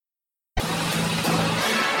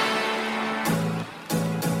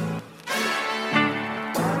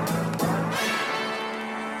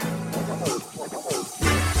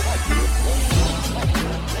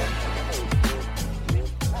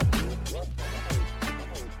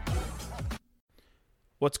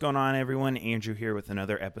What's going on, everyone? Andrew here with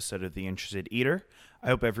another episode of The Interested Eater. I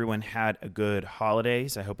hope everyone had a good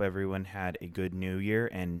holidays. I hope everyone had a good New Year,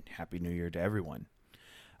 and Happy New Year to everyone.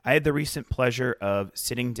 I had the recent pleasure of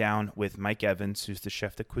sitting down with Mike Evans, who's the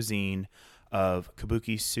chef de cuisine of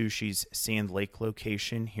Kabooki Sushi's Sand Lake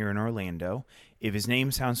location here in Orlando. If his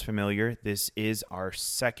name sounds familiar, this is our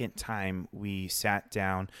second time we sat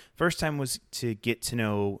down. First time was to get to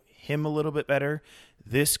know him a little bit better.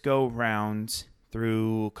 This go round,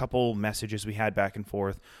 through a couple messages we had back and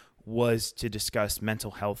forth, was to discuss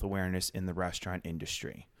mental health awareness in the restaurant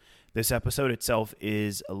industry. This episode itself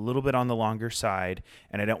is a little bit on the longer side,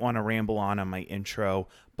 and I don't want to ramble on my intro,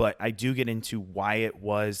 but I do get into why it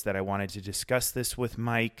was that I wanted to discuss this with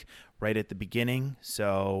Mike right at the beginning,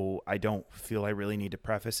 so I don't feel I really need to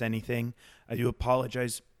preface anything. I do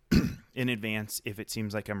apologize in advance if it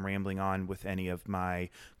seems like I'm rambling on with any of my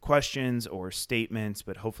questions or statements,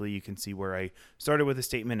 but hopefully you can see where I started with a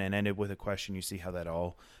statement and ended with a question. You see how that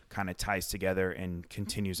all kind of ties together and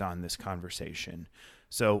continues on this conversation.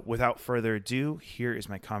 So without further ado, here is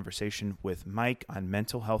my conversation with Mike on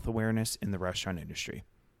mental health awareness in the restaurant industry.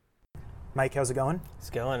 Mike, how's it going? It's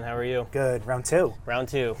going. How are you? Good. Round two. Round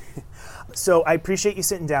two. So I appreciate you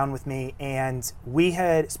sitting down with me, and we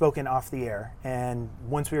had spoken off the air, and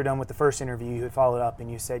once we were done with the first interview, you had followed up and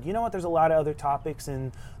you said, you know what, there's a lot of other topics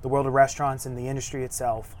in the world of restaurants and the industry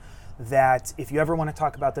itself that if you ever want to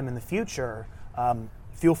talk about them in the future,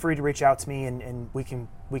 feel free to reach out to me and we can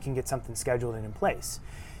get something scheduled and in place.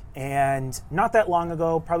 And not that long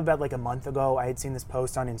ago, probably about like a month ago, I had seen this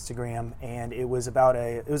post on Instagram, and it was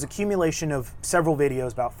accumulation of several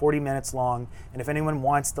videos, about 40 minutes long. And if anyone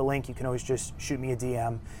wants the link, you can always just shoot me a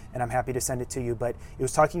DM, and I'm happy to send it to you. But it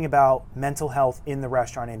was talking about mental health in the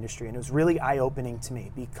restaurant industry, and it was really eye-opening to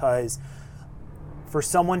me because for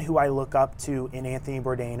someone who I look up to in Anthony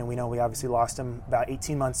Bourdain, and we know we obviously lost him about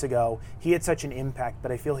 18 months ago, he had such an impact,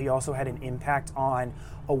 but I feel he also had an impact on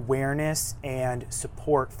awareness and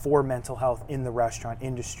support for mental health in the restaurant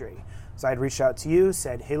industry. So I'd reached out to you,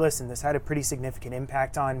 said, hey, listen, this had a pretty significant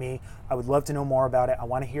impact on me. I would love to know more about it. I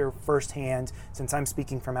want to hear firsthand, since I'm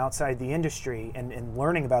speaking from outside the industry and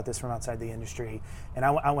learning about this from outside the industry, and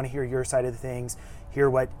I want to hear your side of the things, hear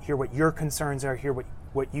what your concerns are, hear what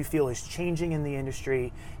you feel is changing in the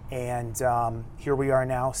industry, and here we are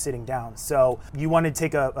now sitting down. So you wanted to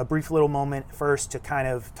take a brief little moment first to kind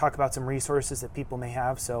of talk about some resources that people may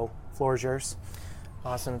have, so floor is yours.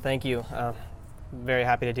 Awesome, thank you. Very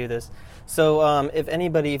happy to do this. So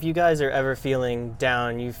if you guys are ever feeling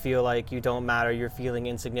down, you feel like you don't matter, you're feeling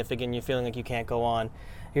insignificant, you're feeling like you can't go on,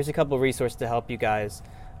 here's a couple of resources to help you guys.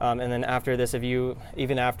 And then after this, you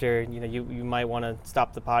might want to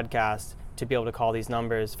stop the podcast to be able to call these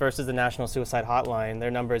numbers. First is the National Suicide Hotline. Their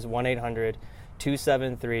number is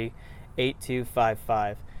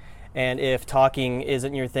 1-800-273-8255. And if talking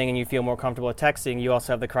isn't your thing and you feel more comfortable with texting, you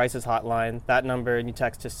also have the Crisis Hotline. That number, and you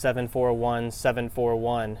text to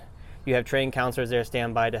 741-741. You have trained counselors there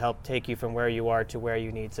standby to help take you from where you are to where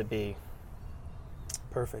you need to be.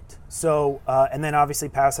 Perfect. So, and then obviously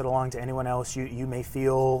pass it along to anyone else you may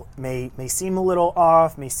feel may seem a little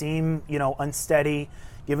off, may seem unsteady.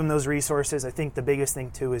 Give them those resources. I think the biggest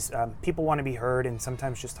thing too is people want to be heard, and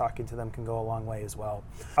sometimes just talking to them can go a long way as well.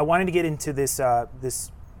 I wanted to get into this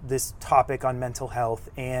topic on mental health,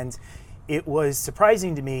 and it was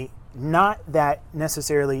surprising to me. Not that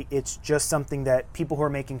necessarily it's just something that people who are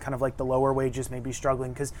making kind of like the lower wages may be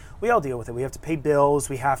struggling, because we all deal with it. We have to pay bills.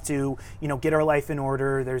 We have to, get our life in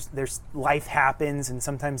order. There's life happens, and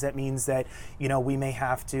sometimes that means that, we may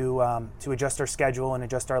have to adjust our schedule and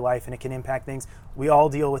adjust our life, and it can impact things. We all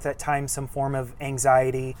deal with at times some form of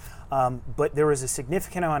anxiety, but there was a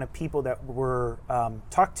significant amount of people that were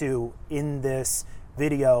talked to in this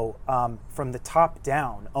video from the top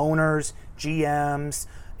down. Owners, GMs,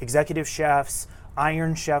 executive chefs,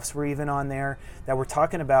 Iron Chefs were even on there, that were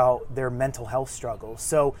talking about their mental health struggles.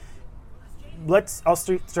 So I'll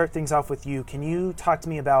start things off with you. Can you talk to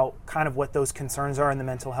me about kind of what those concerns are in the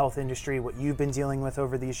mental health industry, what you've been dealing with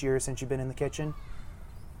over these years since you've been in the kitchen?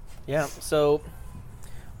 Yeah, so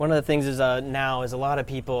one of the things is now is a lot of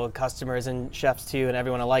people, customers and chefs too, and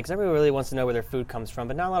everyone alike, 'cause everyone really wants to know where their food comes from,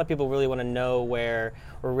 but not a lot of people really want to know where,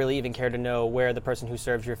 or really even care to know where the person who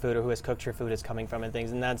serves your food or who has cooked your food is coming from and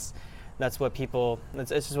things, and that's what people, it's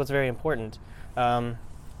just what's very important. And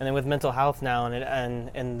then with mental health now,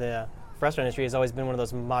 and the restaurant industry has always been one of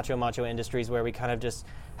those macho industries where we kind of just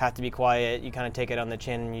have to be quiet, you kind of take it on the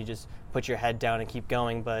chin and you just put your head down and keep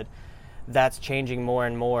going, but that's changing more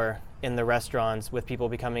and more in the restaurants, with people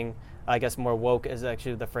becoming, I guess, more woke is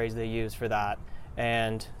actually the phrase they use for that.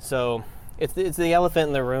 And so it's the elephant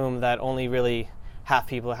in the room that only really half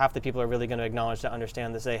the people are really going to acknowledge to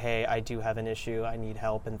understand to say, hey, I do have an issue, I need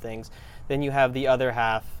help and things. Then you have the other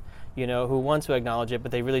half, you know, who want to acknowledge it,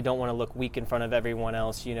 but they really don't want to look weak in front of everyone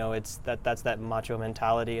else. You know, that's that macho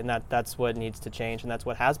mentality, and that's what needs to change, and that's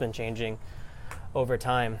what has been changing over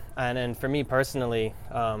time. And for me personally,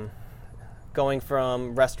 going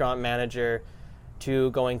from restaurant manager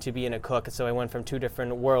to going to being a cook, so I went from two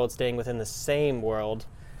different worlds, staying within the same world,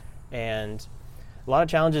 and a lot of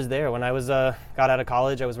challenges there. When I got out of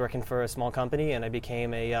college, I was working for a small company, and I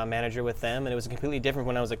became a manager with them, and it was completely different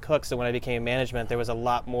when I was a cook. So when I became management, there was a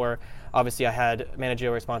lot more. Obviously, I had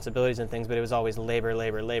managerial responsibilities and things, but it was always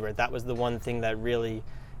labor. That was the one thing that really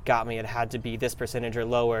got me. It had to be this percentage or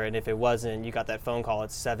lower, and if it wasn't, you got that phone call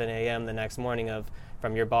at 7 a.m. the next morning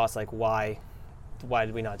from your boss, like, why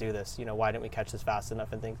did we not do this? You know, why didn't we catch this fast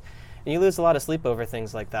enough and things? And you lose a lot of sleep over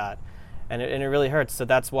things like that. And it really hurts. So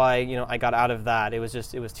that's why, you know, I got out of that. It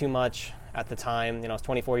was too much at the time. You know, I was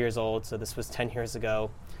 24 years old, so this was 10 years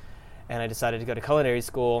ago. And I decided to go to culinary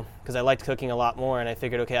school because I liked cooking a lot more, and I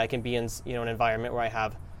figured, okay, I can be in, you know, an environment where I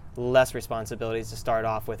have less responsibilities to start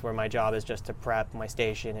off with, where my job is just to prep my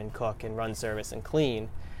station and cook and run service and clean.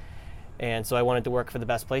 And so I wanted to work for the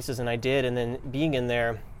best places, and I did. And then being in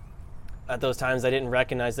there, at those times, I didn't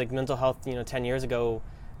recognize, like, mental health, you know, 10 years ago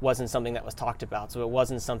wasn't something that was talked about. So it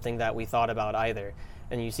wasn't something that we thought about either.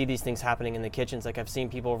 And you see these things happening in the kitchens. Like, I've seen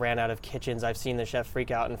people ran out of kitchens. I've seen the chef freak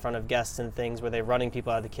out in front of guests and things where they're running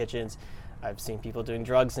people out of the kitchens. I've seen people doing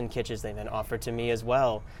drugs in kitchens. They've been offered to me as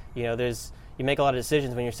well. You know, you make a lot of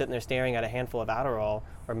decisions when you're sitting there staring at a handful of Adderall,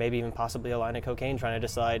 or maybe even possibly a line of cocaine, trying to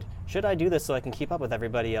decide, should I do this so I can keep up with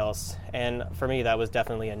everybody else? And for me, that was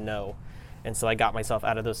definitely a no. And so I got myself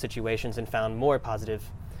out of those situations and found more positive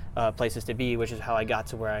places to be, which is how I got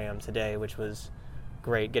to where I am today, which was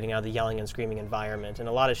great, getting out of the yelling and screaming environment. And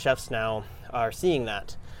a lot of chefs now are seeing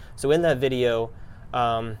that. So in that video,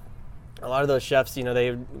 a lot of those chefs, you know,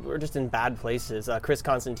 they were just in bad places. Chris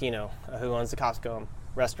Constantino, who owns the Costco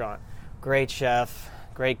restaurant, great chef,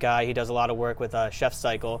 great guy. He does a lot of work with Chef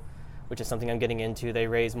Cycle, which is something I'm getting into. They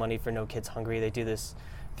raise money for No Kids Hungry. They do this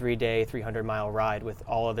 3-day, 300-mile ride with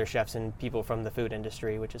all other chefs and people from the food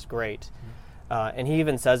industry, which is great. And he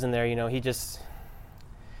even says in there, you know, he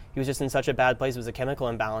was just in such a bad place. It was a chemical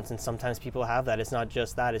imbalance, and sometimes people have that. It's not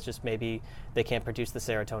just that. It's just maybe they can't produce the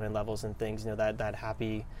serotonin levels and things, you know, that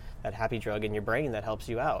happy drug in your brain that helps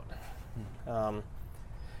you out.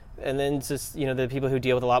 And then it's just, you know, the people who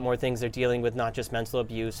deal with a lot more things, they're dealing with not just mental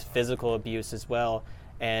abuse, physical abuse as well,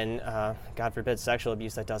 and God forbid, sexual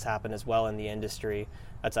abuse that does happen as well in the industry.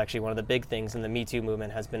 That's actually one of the big things, and the Me Too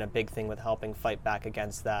movement has been a big thing with helping fight back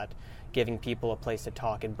against that, giving people a place to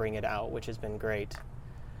talk and bring it out, which has been great.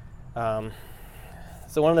 So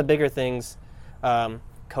one of the bigger things,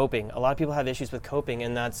 coping. A lot of people have issues with coping,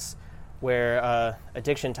 and that's where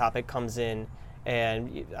addiction topic comes in,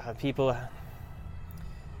 and people...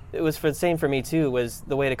 It was the same for me too. Was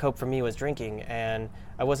the way to cope for me was drinking, and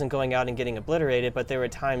I wasn't going out and getting obliterated, but there were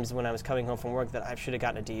times when I was coming home from work that I should have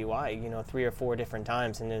gotten a DUI, you know, 3 or 4 different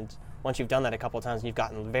times. And then once you've done that a couple of times and you've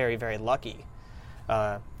gotten very, very lucky, you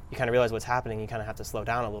kind of realize what's happening. You kind of have to slow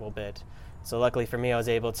down a little bit. So luckily for me, I was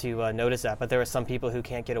able to notice that. But there are some people who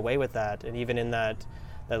can't get away with that. And even in that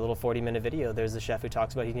little 40-minute video, there's a chef who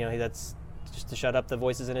talks about, you know, that's just to shut up the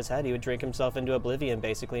voices in his head. He would drink himself into oblivion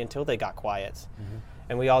basically until they got quiet. Mm-hmm.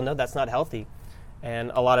 And we all know that's not healthy.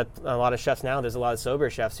 And a lot of chefs now, there's a lot of sober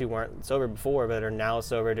chefs who weren't sober before but are now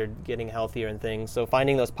sober, they're getting healthier and things. So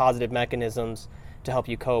finding those positive mechanisms to help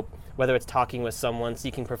you cope, whether it's talking with someone,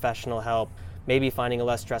 seeking professional help, maybe finding a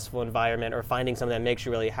less stressful environment, or finding something that makes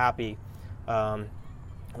you really happy.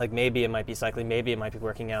 Like maybe it might be cycling, maybe it might be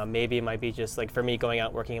working out, maybe it might be just like for me going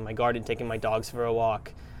out working in my garden, taking my dogs for a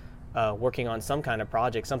walk, working on some kind of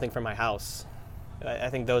project, something for my house. I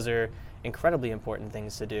think those are incredibly important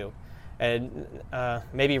things to do. And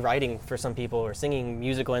maybe writing for some people, or singing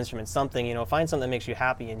musical instruments, something, you know, find something that makes you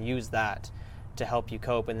happy and use that to help you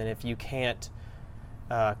cope. And then if you can't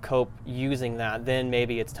cope using that, then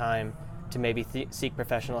maybe it's time to maybe seek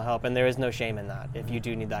professional help. And there is no shame in that if you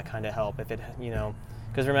do need that kind of help. If it, you know,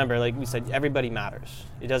 because remember, like we said, everybody matters.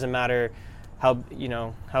 It doesn't matter how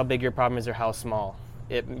big your problem is or how small.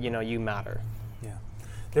 You matter. Yeah.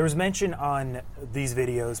 There was mention on these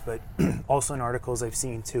videos, but also in articles I've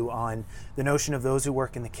seen too, on the notion of those who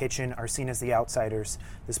work in the kitchen are seen as the outsiders.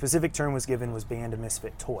 The specific term was given was band of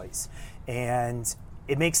misfit toys. And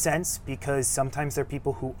it makes sense because sometimes there are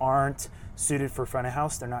people who aren't suited for front of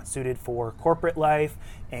house, they're not suited for corporate life,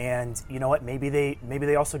 And you know what? Maybe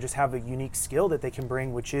they also just have a unique skill that they can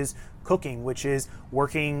bring, which is cooking, which is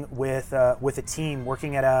working with a team,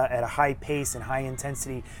 working at a high pace and high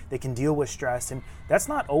intensity. They can deal with stress, and that's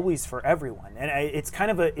not always for everyone. And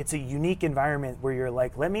it's a unique environment where you're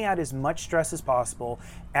like, let me add as much stress as possible,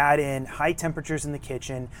 add in high temperatures in the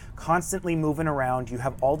kitchen, constantly moving around. You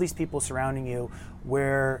have all these people surrounding you,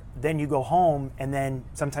 where then you go home and then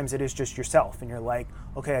sometimes it is just yourself, and you're like,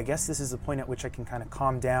 okay, I guess this is the point at which I can kind of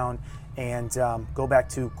calm down and go back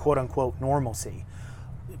to quote unquote normalcy.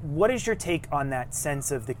 What is your take on that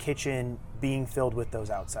sense of the kitchen being filled with those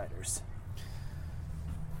outsiders?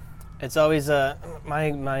 It's always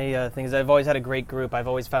my thing is I've always had a great group. I've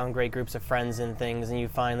always found great groups of friends and things, and you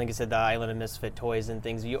find, like I said, the Island of Misfit Toys and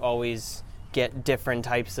things. You always get different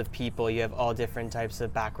types of people. You have all different types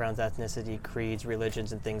of backgrounds, ethnicity, creeds,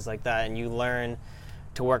 religions, and things like that, and you learn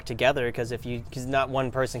to work together, because not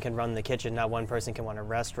one person can run the kitchen, not one person can run a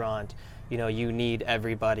restaurant. You need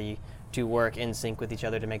everybody to work in sync with each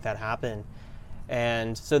other to make that happen.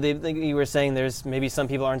 And so like you were saying, there's maybe some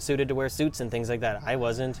people aren't suited to wear suits and things like that. I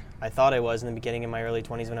wasn't. I thought I was in the beginning in my early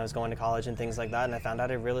 20s when I was going to college and things like that, and I found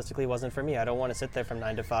out it realistically wasn't for me. I don't want to sit there from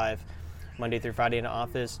 9 to 5, Monday through Friday in an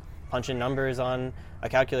office, punching numbers on a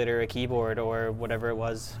calculator or a keyboard or whatever it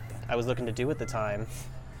was I was looking to do at the time.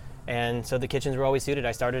 And so the kitchens were always suited.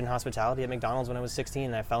 I started in hospitality at McDonald's when I was 16,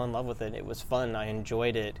 and I fell in love with it. It was fun. I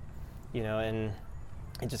enjoyed it, and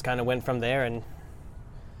it just kind of went from there.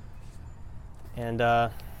 And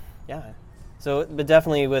yeah. So, but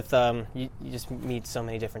definitely with, you just meet so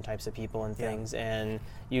many different types of people and things, and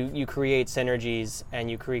you create synergies,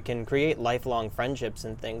 and you can create lifelong friendships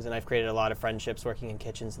and things. And I've created a lot of friendships working in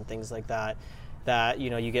kitchens and things like that. That,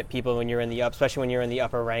 you get people when you're especially when you're in the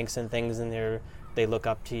upper ranks and things, and they look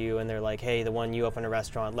up to you and they're like, hey, the one you open a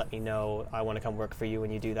restaurant, let me know. I want to come work for you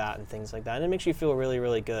when you do that and things like that. And it makes you feel really,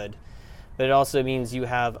 really good. But it also means you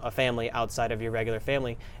have a family outside of your regular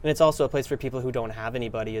family. And it's also a place for people who don't have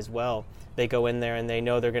anybody as well. They go in there and they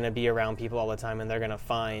know they're going to be around people all the time, and they're going to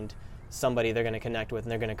find somebody they're going to connect with,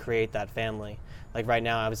 and they're going to create that family. Like right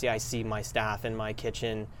now, obviously, I see my staff in my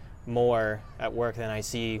kitchen more at work than I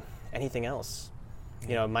see anything else.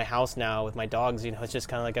 My house now with my dogs, it's just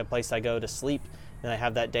kind of like a place I go to sleep, and I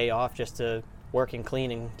have that day off just to work and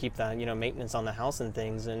clean and keep that, maintenance on the house and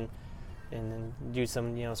things, and do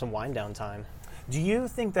some, some wind down time. Do you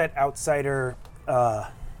think that outsider,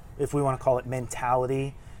 if we want to call it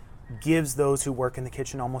mentality, gives those who work in the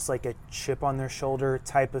kitchen almost like a chip on their shoulder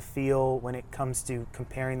type of feel when it comes to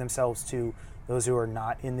comparing themselves to those who are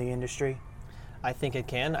not in the industry? I think it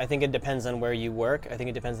can. I think it depends on where you work. I think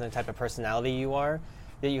it depends on the type of personality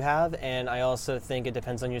that you have, and I also think it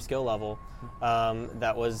depends on your skill level.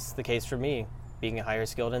 That was the case for me. Being higher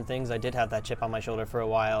skilled in things, I did have that chip on my shoulder for a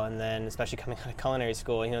while, and then especially coming out of culinary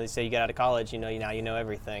school, they say you get out of college, now you know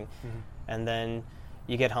everything, and then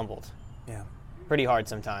you get humbled. Yeah. Pretty hard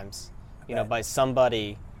sometimes, by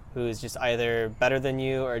somebody who's just either better than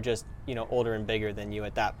you or just, older and bigger than you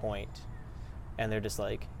at that point, and they're just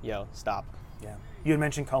like, yo, stop. Yeah. You had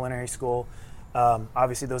mentioned culinary school.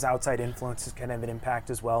 Obviously, those outside influences can have an impact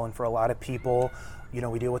as well, and for a lot of people,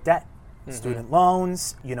 we deal with debt. Student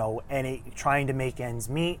loans, trying to make ends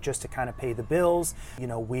meet just to kind of pay the bills.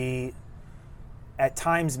 We at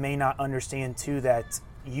times may not understand too that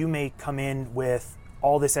you may come in with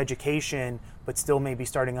all this education, but still may be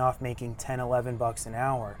starting off making $10-11 an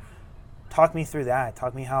hour. Talk me through that.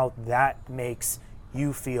 Talk me how that makes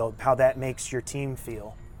you feel, how that makes your team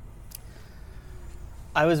feel.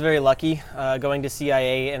 I was very lucky going to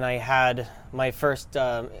CIA, and I had my first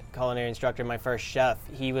culinary instructor, my first chef.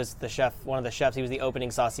 He was one of the chefs. He was the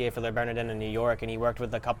opening saucier for Le Bernardin in New York, and he worked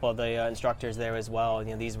with a couple of the instructors there as well.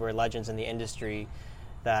 These were legends in the industry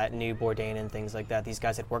that knew Bourdain and things like that. These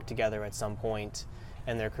guys had worked together at some point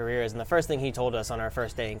in their careers, and the first thing he told us on our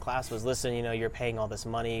first day in class was, listen, you're paying all this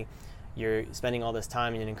money, you're spending all this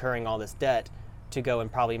time, and incurring all this debt to go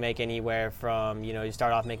and probably make anywhere from, you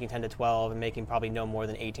start off making 10 to 12 and making probably no more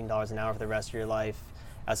than $18 an hour for the rest of your life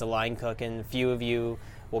as a line cook, and few of you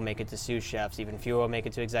will make it to sous chefs, even fewer will make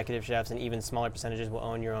it to executive chefs, and even smaller percentages will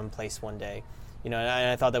own your own place one day. And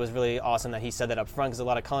I thought that was really awesome that he said that up front, because a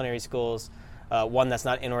lot of culinary schools, one that's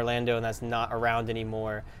not in Orlando and that's not around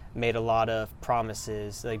anymore, made a lot of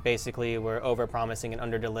promises. Like basically we're over-promising and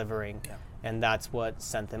under-delivering, and that's what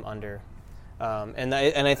sent them under. And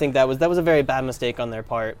I think that was a very bad mistake on their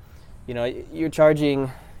part. You're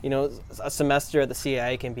charging, a semester at the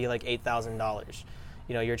CIA can be like $8,000.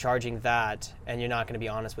 You're charging that, and you're not going to be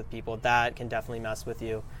honest with people. That can definitely mess with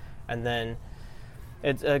you. And then,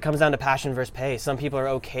 It comes down to passion versus pay. Some people are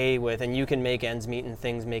okay with, and you can make ends meet in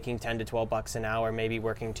things making $10 to $12 an hour, maybe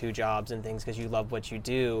working 2 jobs and things because you love what you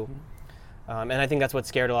do. And I think that's what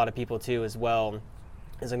scared a lot of people too as well,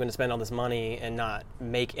 is I'm going to spend all this money and not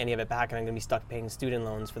make any of it back, and I'm going to be stuck paying student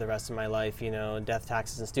loans for the rest of my life. You know, death,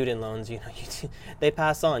 taxes, and student loans, you know, they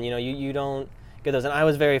pass on. You know, you don't get those. And I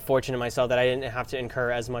was very fortunate myself that I didn't have to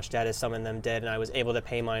incur as much debt as some of them did, and I was able to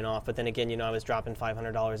pay mine off. But then again, you know, I was dropping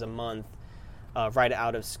 $500 a month right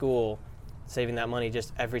out of school, saving that money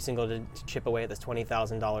just every single to chip away at this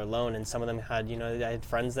 $20,000 loan. And some of them had, you know, I had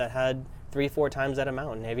friends that had 3-4 times that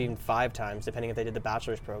amount, and maybe even 5 times, depending if they did the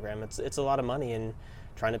bachelor's program. It's a lot of money, and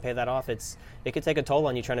trying to pay that off, it could take a toll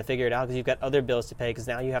on you trying to figure it out, because you've got other bills to pay, because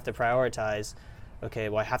now you have to prioritize. Okay,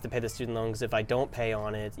 well, I have to pay the student loan, because if I don't pay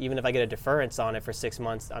on it, even if I get a deference on it for 6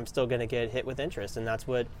 months, I'm still going to get hit with interest, and that's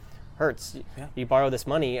what hurts. Yeah. You borrow this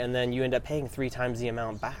money, and then you end up paying 3 times the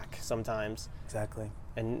amount back sometimes. Exactly.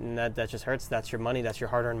 And that just hurts. That's your money. That's your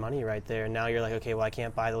hard-earned money right there. And now you're like, okay, well, I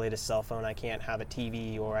can't buy the latest cell phone. I can't have a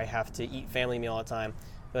TV, or I have to eat family meal all the time.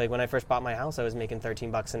 Like when I first bought my house, I was making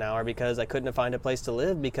 $13 an hour because I couldn't find a place to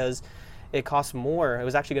live, because it cost more. It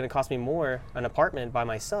was actually going to cost me more an apartment by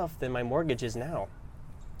myself than my mortgage is now.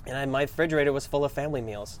 And my refrigerator was full of family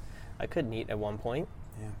meals. I couldn't eat at one point.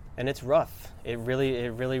 Yeah. And it's rough. It really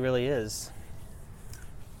is.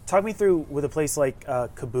 Talk me through with a place like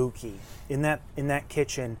Kabooki, in that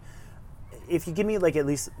kitchen. If you give me like at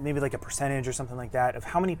least maybe like a percentage or something like that of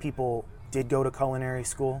how many people did go to culinary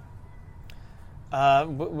school.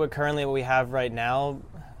 Currently what we have right now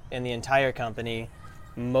in the entire company,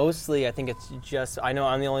 mostly I think it's just, I know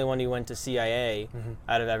I'm the only one who went to CIA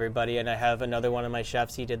out of everybody, and I have another one of my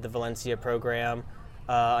chefs, he did the Valencia program.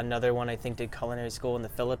 Another one I think did culinary school in the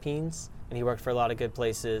Philippines, and he worked for a lot of good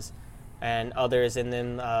places. And others, and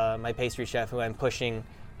then my pastry chef, who I'm pushing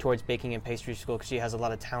towards baking and pastry school, because she has a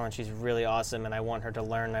lot of talent. She's really awesome, and I want her to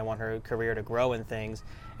learn, and I want her career to grow in things.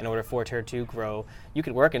 In order for her to grow, you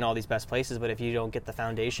could work in all these best places, but if you don't get the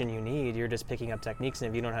foundation you need, you're just picking up techniques, and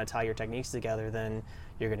if you don't know how to tie your techniques together, then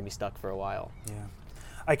you're going to be stuck for a while. Yeah.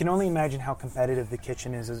 I can only imagine how competitive the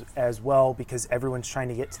kitchen is as well, because everyone's trying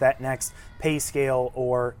to get to that next pay scale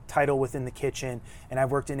or title within the kitchen. And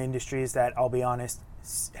I've worked in industries that, I'll be honest,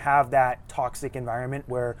 have that toxic environment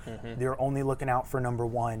where they're only looking out for number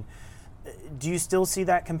one. Do you still see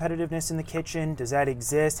that competitiveness in the kitchen? Does that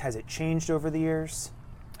exist? Has it changed over the years?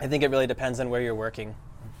 I think it really depends on where you're working,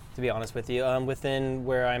 to be honest with you. Within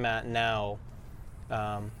where I'm at now,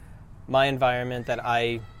 my environment that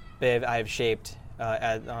I have shaped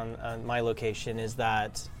on my location is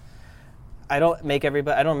that I don't make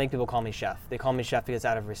people call me chef. They call me chef because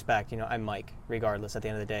out of respect. You know, I'm Mike, regardless, at the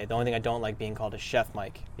end of the day. The only thing I don't like being called is Chef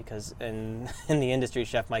Mike, because in the industry,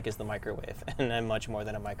 Chef Mike is the microwave, and I'm much more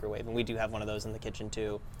than a microwave. And we do have one of those in the kitchen,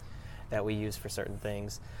 too, that we use for certain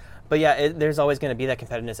things. But yeah, there's always going to be that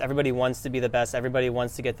competitiveness. Everybody wants to be the best. Everybody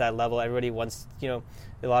wants to get that level. Everybody wants, you know,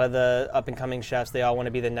 a lot of the up-and-coming chefs, they all want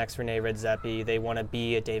to be the next Rene Redzepi. They want to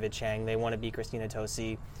be a David Chang. They want to be Christina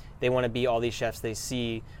Tosi. They want to be all these chefs they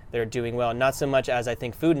see that are doing well. Not so much as I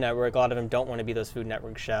think Food Network. A lot of them don't want to be those Food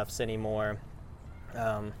Network chefs anymore.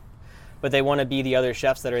 But they want to be the other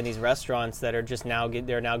chefs that are in these restaurants that are just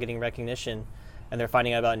they're now getting recognition, and they're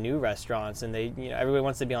finding out about new restaurants, and everybody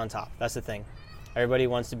wants to be on top. That's the thing. Everybody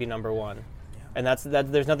wants to be number one. Yeah. And that's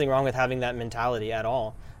there's nothing wrong with having that mentality at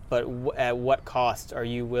all. But at what cost are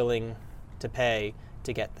you willing to pay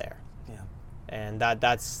to get there? Yeah. And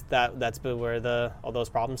that's where all those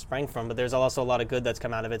problems sprang from. But there's also a lot of good that's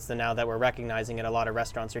come out of it. So now that we're recognizing it, a lot of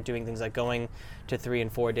restaurants are doing things like going to 3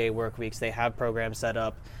 and 4 day work weeks. They have programs set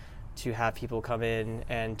up to have people come in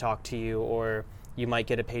and talk to you, or you might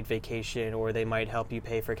get a paid vacation, or they might help you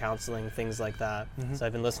pay for counseling, things like that. So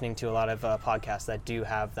I've been listening to a lot of podcasts that do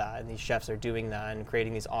have that, and these chefs are doing that and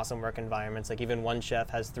creating these awesome work environments. Like even one chef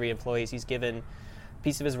has 3 employees he's given a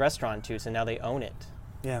piece of his restaurant to, so now they own it.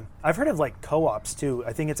 Yeah, I've heard of like co-ops too.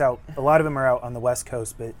 I think it's out, a lot of them are out on the West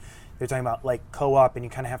Coast, but they're talking about like co-op, and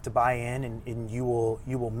you kind of have to buy in, and you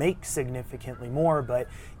will make significantly more, but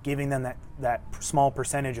giving them that small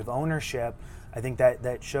percentage of ownership, I think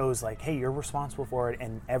that shows like, hey, you're responsible for it,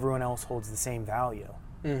 and everyone else holds the same value.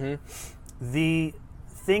 The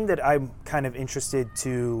thing that I'm kind of interested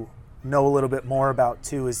to know a little bit more about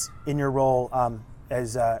too is in your role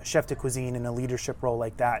as chef de cuisine in a leadership role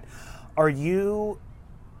like that. Are you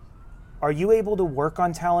able to work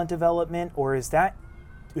on talent development, or is that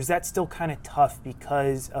still kind of tough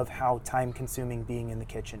because of how time-consuming being in the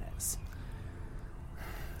kitchen is?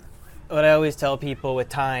 What I always tell people with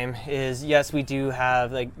time is, yes, we do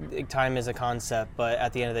have, like, time is a concept, but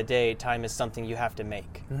at the end of the day, time is something you have to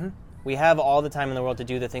make. We have all the time in the world to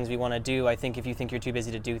do the things we want to do. I think if you think you're too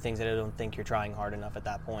busy to do things, I don't think you're trying hard enough at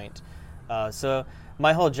that point. So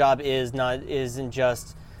my whole job isn't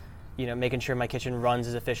just, making sure my kitchen runs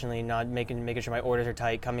as efficiently, not making sure my orders are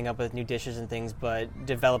tight, coming up with new dishes and things, but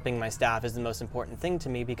developing my staff is the most important thing to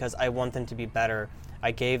me because I want them to be better.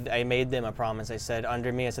 I made them a promise. I said,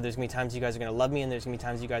 under me, there's going to be times you guys are going to love me and there's going to be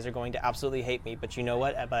times you guys are going to absolutely hate me. But you know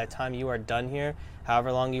what? By the time you are done here,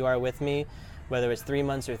 however long you are with me, whether it's 3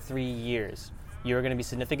 months or 3 years, you're going to be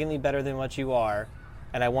significantly better than what you are.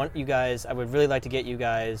 And I would really like to get you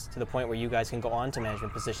guys to the point where you guys can go on to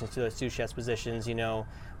management positions, to those sous chef positions,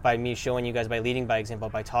 by me showing you guys, by leading by example,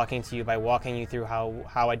 by talking to you, by walking you through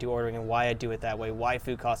how I do ordering and why I do it that way, why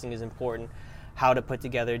food costing is important, how to put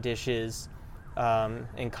together dishes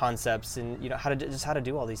and concepts, and how to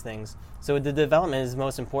do all these things. So the development is the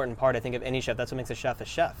most important part, I think, of any chef. That's what makes a chef.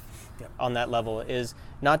 Yep. On that level is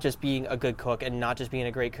not just being a good cook and not just being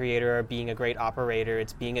a great creator or being a great operator.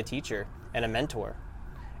 It's being a teacher and a mentor.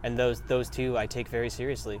 And those two I take very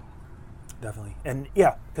seriously. Definitely. And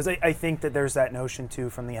yeah, because I think that there's that notion too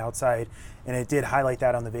from the outside, and it did highlight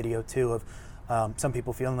that on the video too, of some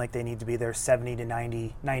people feeling like they need to be there 70 to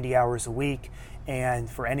 90 hours a week. And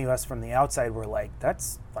for any of us from the outside, we're like,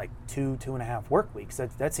 that's like 2.5 work weeks.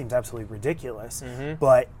 That seems absolutely ridiculous. Mm-hmm.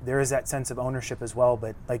 But there is that sense of ownership as well.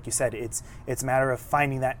 But like you said, it's a matter of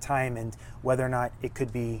finding that time, and whether or not it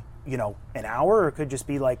could be, an hour, or it could just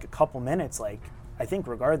be like a couple minutes. Like, I think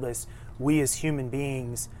regardless, we as human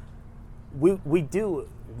beings, we do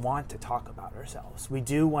want to talk about ourselves. We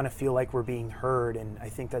do want to feel like we're being heard, and I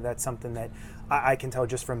think that that's something that I can tell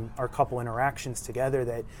just from our couple interactions together,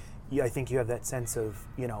 that I think you have that sense of,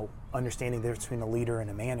 understanding the difference between a leader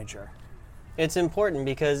and a manager. It's important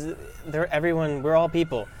because we're all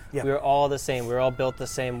people. Yeah. We're all the same. We're all built the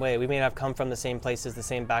same way. We may not have come from the same places, the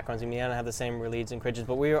same backgrounds. We may not have the same leads and credentials,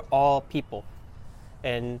 but we are all people.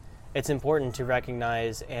 And it's important to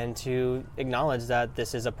recognize and to acknowledge that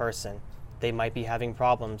this is a person. They might be having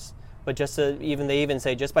problems, but they even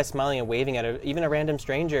say just by smiling and waving at even a random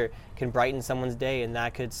stranger can brighten someone's day, and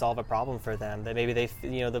that could solve a problem for them. That maybe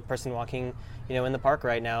the person walking, in the park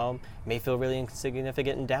right now may feel really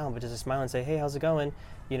insignificant and down, but just a smile and say, "Hey, how's it going?"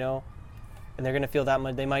 And they're going to feel that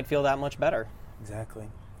much. They might feel that much better. Exactly.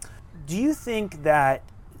 Do you think that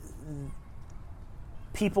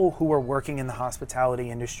people who are working in the hospitality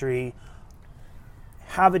industry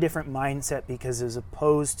have a different mindset, because as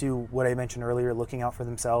opposed to what I mentioned earlier, looking out for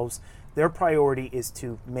themselves, their priority is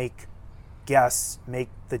to make guests, make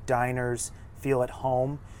the diners feel at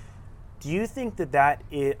home? Do you think that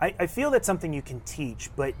is, I feel that's something you can teach,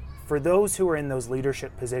 but for those who are in those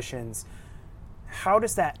leadership positions, how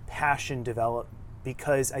does that passion develop?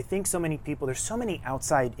 Because I think so many people, there's so many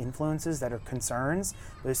outside influences that are concerns,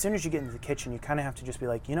 but as soon as you get into the kitchen, you kind of have to just be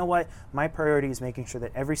like, you know what, my priority is making sure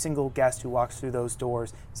that every single guest who walks through those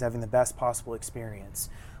doors is having the best possible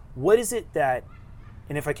experience. What is it that,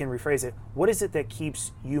 and if I can rephrase it, what is it that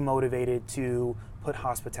keeps you motivated to put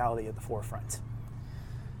hospitality at the forefront?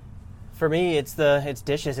 For me, it's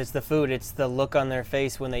dishes, it's the food, it's the look on their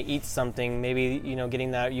face when they eat something. Maybe,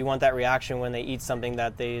 getting that, you want that reaction when they eat something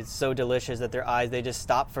it's so delicious that they just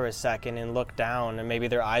stop for a second and look down, and maybe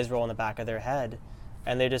their eyes roll in the back of their head.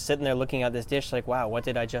 And they're just sitting there looking at this dish like, wow, what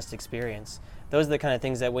did I just experience? Those are the kind of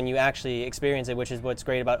things that when you actually experience it, which is what's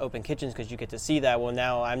great about open kitchens, because you get to see that. Well,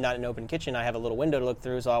 now I'm not in an open kitchen, I have a little window to look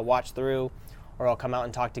through, so I'll watch through, or I'll come out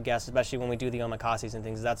and talk to guests, especially when we do the omakases and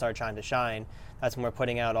things. That's our time to shine. That's when we're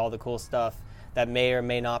putting out all the cool stuff that may or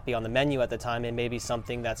may not be on the menu at the time. It may be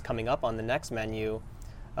something that's coming up on the next menu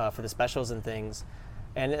for the specials and things.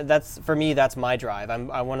 And for me, that's my drive.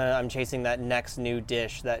 I'm chasing that next new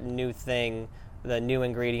dish, that new thing, the new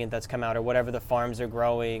ingredient that's come out, or whatever the farms are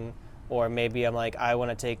growing. Or maybe I'm like, I want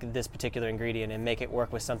to take this particular ingredient and make it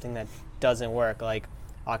work with something that doesn't work, like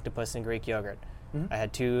octopus and Greek yogurt. Mm-hmm. I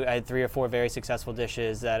had 3 or 4 very successful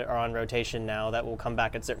dishes that are on rotation now that will come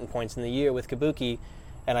back at certain points in the year with Kabooki,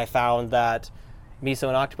 and I found that miso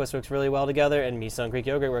and octopus works really well together, and miso and Greek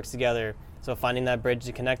yogurt works together. So finding that bridge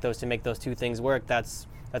to connect those, to make those two things work, that's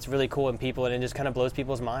really cool, and it just kind of blows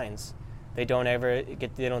people's minds. They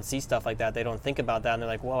don't see stuff like that. They don't think about that, and they're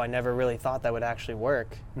like, whoa, I never really thought that would actually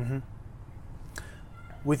work. Mm-hmm.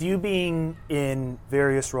 With you being in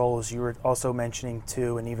various roles, you were also mentioning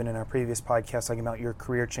too, and even in our previous podcast, talking about your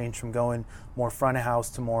career change from going more front of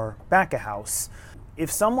house to more back of house.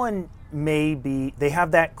 If someone they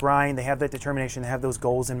have that grind, they have that determination, they have those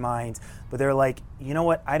goals in mind, but they're like, you know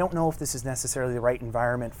what, I don't know if this is necessarily the right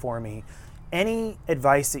environment for me. Any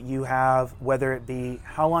advice that you have, whether it be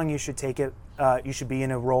how long you should take it you should be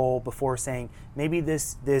in a role before saying, maybe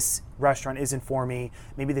this restaurant isn't for me,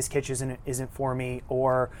 maybe this kitchen isn't for me,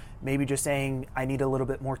 or maybe just saying, I need a little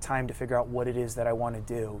bit more time to figure out what it is that I want to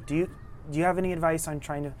do. Do you have any advice on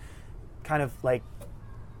trying to kind of like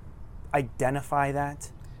identify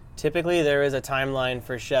that? Typically, there is a timeline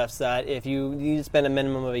for chefs that if you need to spend a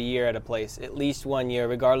minimum of a year at a place, at least 1 year,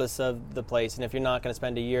 regardless of the place. And if you're not going to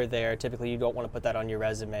spend a year there, typically you don't want to put that on your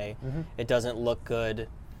resume. Mm-hmm. It doesn't look good.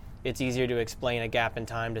 It's easier to explain a gap in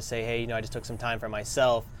time to say, hey, I just took some time for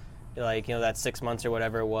myself, like, that 6 months or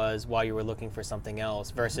whatever it was while you were looking for something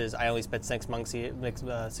else, versus I only spent 6 months here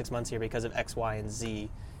because of X, Y, and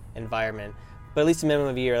Z environment. But at least a minimum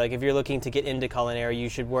of a year. Like if you're looking to get into culinary, you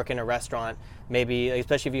should work in a restaurant, maybe,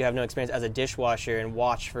 especially if you have no experience as a dishwasher, and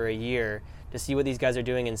watch for a year to see what these guys are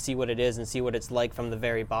doing and see what it is and see what it's like from the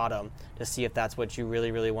very bottom to see if that's what you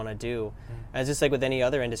really, really want to do. And it's just like with any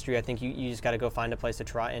other industry, I think you just got to go find a place to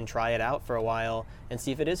try it out for a while and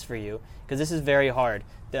see if it is for you. Because this is very hard.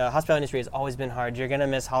 The hospitality industry has always been hard. You're going to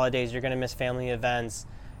miss holidays. You're going to miss family events.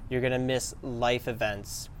 You're going to miss life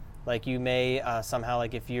events. Like you may somehow,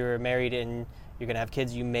 like if you're married and you're going to have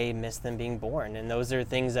kids, you may miss them being born. And those are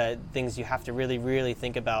things you have to really, really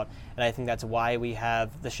think about. And I think that's why we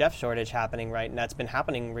have the chef shortage happening, right? And that's been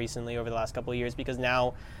happening recently over the last couple of years, because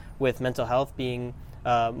now with mental health being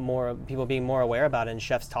people being more aware about it and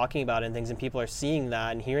chefs talking about it and things, and people are seeing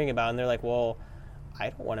that and hearing about it, and they're like, well, I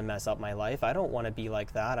don't want to mess up my life. I don't want to be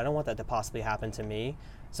like that. I don't want that to possibly happen to me.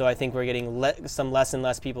 So I think we're getting some less and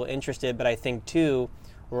less people interested, but I think too,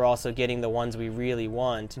 we're also getting the ones we really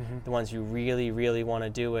want, mm-hmm. the ones who really, really want to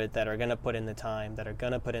do it, that are going to put in the time, that are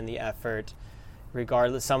going to put in the effort,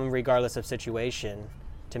 regardless of situation,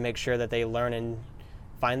 to make sure that they learn and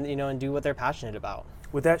find, and do what they're passionate about.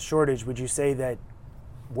 With that shortage, would you say that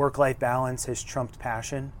work-life balance has trumped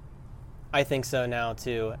passion? I think so now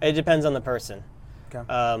too. It depends on the person.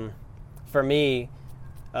 Okay. For me,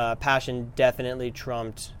 passion definitely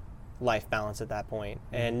trumped life balance at that point.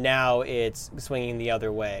 Mm-hmm. And now it's swinging the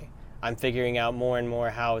other way. I'm figuring out more and more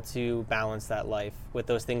how to balance that life with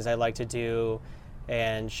those things I like to do,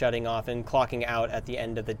 and shutting off and clocking out at the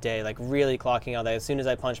end of the day, like really clocking out that as soon as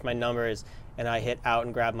I punch my numbers and I hit out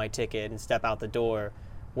and grab my ticket and step out the door,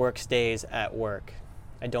 work stays at work.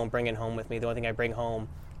 I don't bring it home with me. The only thing I bring home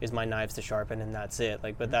is my knives to sharpen, and that's it.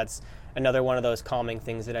 But mm-hmm. that's another one of those calming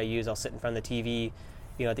things that I use. I'll sit in front of the TV,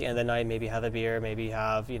 at the end of the night, maybe have a beer, maybe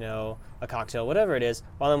have, a cocktail, whatever it is,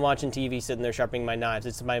 while I'm watching TV, sitting there sharpening my knives.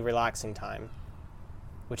 It's my relaxing time,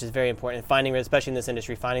 which is very important. Finding, especially in this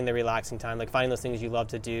industry, finding the relaxing time, like finding those things you love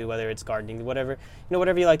to do, whether it's gardening, whatever you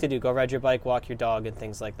like to do. Go ride your bike, walk your dog, and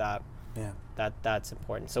things like that. Yeah. That's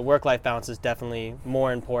important. So work-life balance is definitely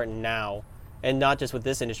more important now, and not just with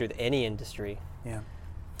this industry, with any industry. Yeah.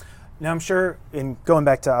 Now I'm sure, in going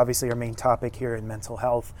back to obviously our main topic here in mental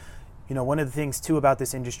health, one of the things too about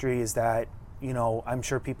this industry is that, I'm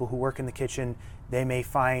sure people who work in the kitchen, they may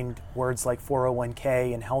find words like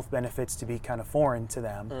 401k and health benefits to be kind of foreign to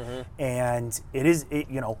them. Mm-hmm. And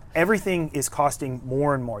everything is costing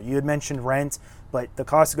more and more. You had mentioned rent, but the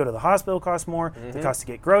cost to go to the hospital costs more, mm-hmm. the cost to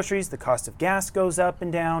get groceries, the cost of gas goes up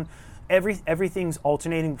and down. Everything's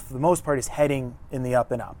alternating, for the most part, is heading in the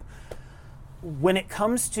up and up. When it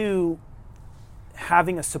comes to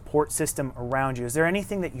having a support system around you, is there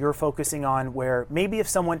anything that you're focusing on where maybe if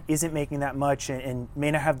someone isn't making that much and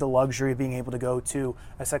may not have the luxury of being able to go to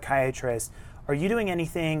a psychiatrist, are you doing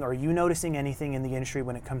anything, are you noticing anything in the industry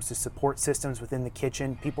when it comes to support systems within the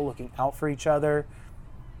kitchen, people looking out for each other?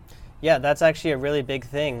 Yeah, that's actually a really big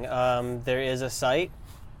thing. There is a site,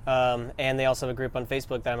 and they also have a group on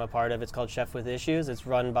Facebook that I'm a part of. It's called Chef with Issues. It's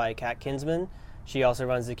run by Kat Kinsman. She also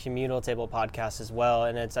runs the Communal Table podcast as well,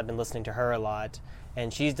 and I've been listening to her a lot,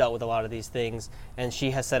 and she's dealt with a lot of these things, and she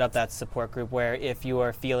has set up that support group where if you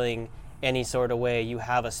are feeling any sort of way, you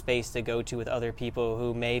have a space to go to with other people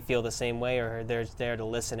who may feel the same way, or they're there to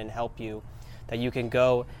listen and help you, that you can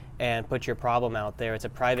go and put your problem out there. It's a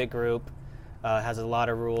private group, has a lot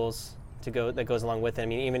of rules that goes along with it. I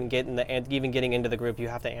mean, even getting into the group, you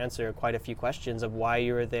have to answer quite a few questions of why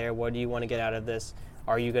you were there, what do you want to get out of this,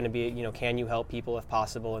 are you going to be, can you help people if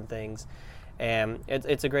possible, and things. And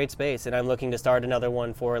it's a great space, and I'm looking to start another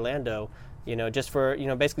one for Orlando,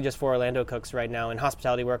 basically just for Orlando cooks right now, and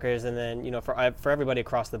hospitality workers, and then, for everybody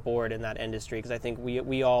across the board in that industry, because I think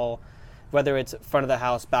we all, whether it's front of the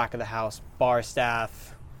house, back of the house, bar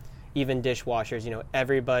staff, even dishwashers,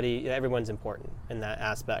 everyone's important in that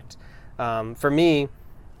aspect. For me,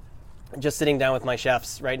 just sitting down with my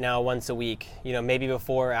chefs right now once a week, maybe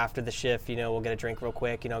before or after the shift, we'll get a drink real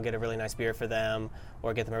quick, get a really nice beer for them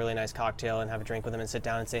or get them a really nice cocktail and have a drink with them and sit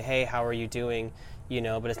down and say, hey, how are you doing?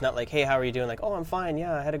 But it's not like, hey, how are you doing? Like, oh, I'm fine.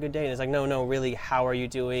 Yeah, I had a good day. And it's like, no, really, how are you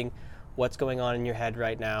doing? What's going on in your head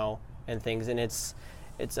right now and things. And it's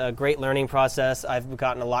a great learning process. I've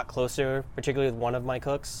gotten a lot closer, particularly with one of my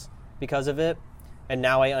cooks because of it. And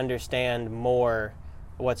now I understand more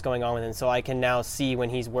what's going on with him. So I can now see when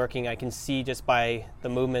he's working, I can see just by the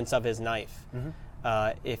movements of his knife,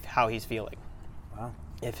 how he's feeling. Wow.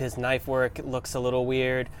 If his knife work looks a little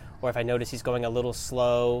weird, or if I notice he's going a little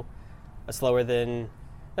slower than,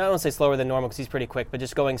 I don't want to say slower than normal because he's pretty quick, but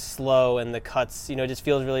just going slow and the cuts, just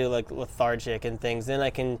feels really like lethargic and things, then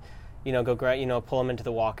I can, go pull him into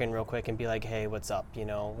the walk-in real quick and be like, hey, what's up?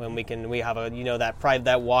 When we have a,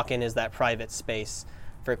 that walk-in is that private space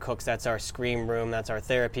for cooks. That's our scream room, that's our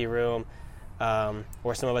therapy room,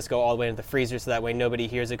 or some of us go all the way into the freezer so that way nobody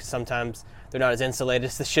hears it because sometimes they're not as insulated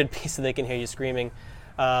as they should be so they can hear you screaming,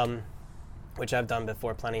 which I've done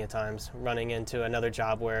before plenty of times, running into another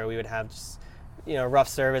job where we would have just, rough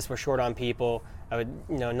service, we're short on people. I would,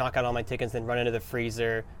 knock out all my tickets, then run into the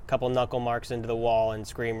freezer, a couple knuckle marks into the wall and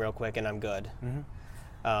scream real quick and I'm good.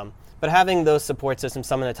 But having those support systems,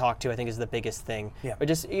 someone to talk to, I think is the biggest thing. Yeah. Or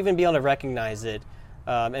just even be able to recognize it.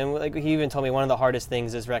 And like he even told me, one of the hardest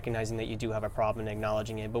things is recognizing that you do have a problem and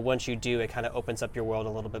acknowledging it. But once you do, it kind of opens up your world a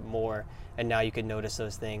little bit more, and now you can notice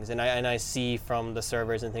those things. And I see from the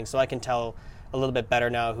servers and things, so I can tell a little bit better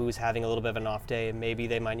now who's having a little bit of an off day, and maybe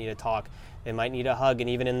they might need to talk, they might need a hug. And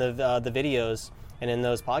even in the videos and in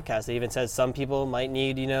those podcasts, they even said some people might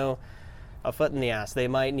need, a foot in the ass. They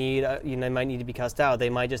might need, they might need to be cussed out. They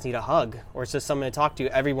might just need a hug, or it's just someone to talk to.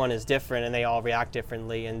 Everyone is different, and they all react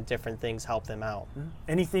differently, and different things help them out.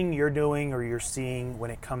 Anything you're doing or you're seeing when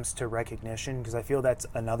it comes to recognition, because I feel that's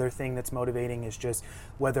another thing that's motivating, is just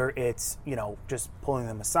whether it's, just pulling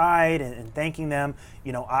them aside and thanking them.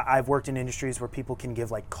 I've worked in industries where people can give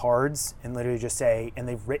like cards and literally just say, and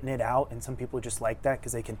they've written it out, and some people just like that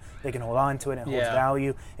because they can hold on to it and it holds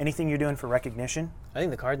value. Anything you're doing for recognition? I think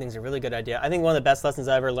the card thing's a really good idea. I think one of the best lessons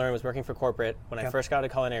I ever learned was working for corporate when I first got to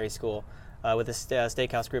culinary school with a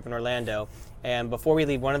steakhouse group in Orlando. And before we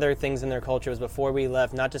leave, one of their things in their culture was before we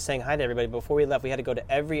left, not just saying hi to everybody, before we left, we had to go to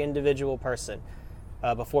every individual person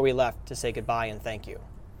before we left to say goodbye and thank you.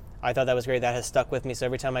 I thought that was great. That has stuck with me. So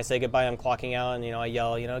every time I say goodbye, I'm clocking out and, I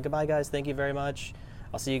yell, goodbye, guys. Thank you very much.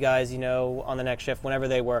 I'll see you guys, on the next shift, whenever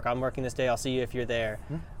they work. I'm working this day. I'll see you if you're there.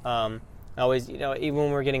 Always, even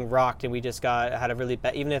when we're getting rocked and we just had a really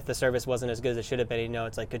bad, even if the service wasn't as good as it should have been,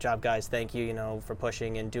 it's like, good job, guys. Thank you, for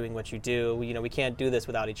pushing and doing what you do. We can't do this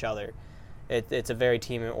without each other. It's a very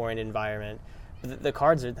team-oriented environment. The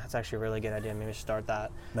cards, that's actually a really good idea. Maybe we should start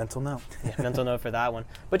that. Mental note. Mental note for that one.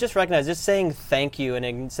 But just recognize, just saying thank you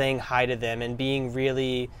and saying hi to them and being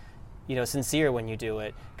really, sincere when you do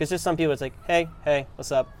it. Because just some people, it's like, hey,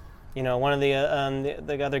 what's up? One of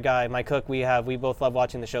the other guy, my cook, we both love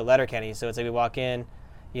watching the show Letterkenny. So it's like we walk in,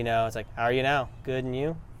 it's like, how are you now? Good, and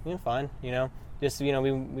you? Fine. Just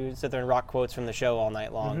we sit there and rock quotes from the show all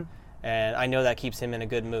night long, and I know that keeps him in a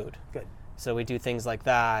good mood. Good. So we do things like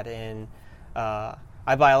that, and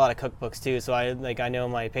I buy a lot of cookbooks too. So I know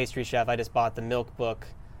my pastry chef. I just bought the milk book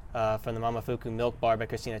from the Mamafuku Milk Bar by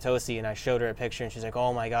Christina Tosi, and I showed her a picture, and she's like,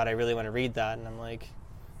 oh my God, I really want to read that, and I'm like,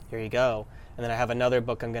 here you go. And then I have another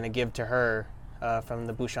book I'm going to give to her from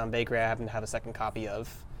the Bouchon Bakery. I happen to have a second copy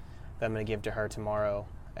of that I'm going to give to her tomorrow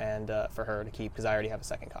and for her to keep because I already have a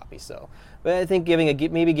second copy. So, but I think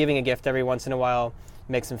maybe giving a gift every once in a while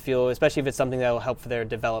makes them feel, especially if it's something that will help for their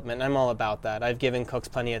development. And I'm all about that. I've given cooks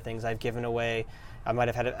plenty of things. I've given away, I might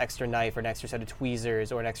have had an extra knife or an extra set of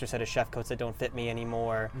tweezers or an extra set of chef coats that don't fit me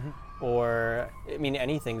anymore. Or,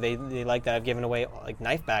 anything. They like that. I've given away like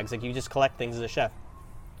knife bags. Like you just collect things as a chef.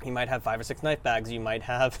 You might have 5 or 6 knife bags. You might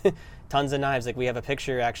have tons of knives. Like we have a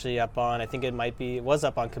picture actually up on, I think it was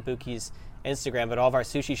up on Kabooki's Instagram, but all of our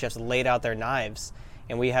sushi chefs laid out their knives.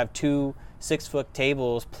 And we have 2 6-foot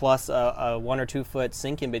tables plus a 1 or 2 foot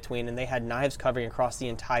sink in between, and they had knives covering across the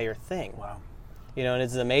entire thing. Wow. And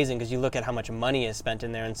it's amazing because you look at how much money is spent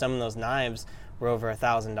in there, and some of those knives were over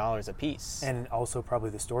 $1,000 a piece. And also probably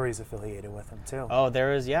the stories affiliated with them too. Oh,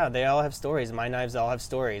 they all have stories. My knives all have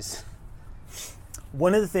stories.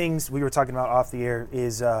 One of the things we were talking about off the air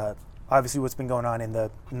is obviously what's been going on in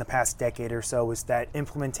the past decade or so is that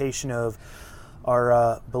implementation of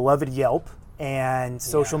our beloved Yelp and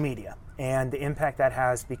social media and the impact that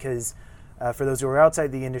has because For those who are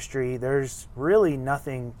outside the industry, there's really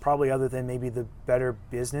nothing probably other than maybe the Better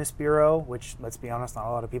Business Bureau, which, let's be honest, not a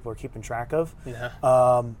lot of people are keeping track of. Yeah.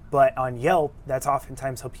 But on Yelp, that's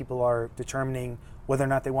oftentimes how people are determining whether or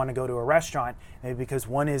not they want to go to a restaurant. Maybe because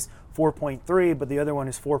one is 4.3, but the other one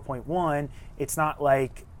is 4.1. It's not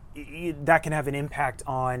like that can have an impact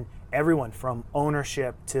on everyone from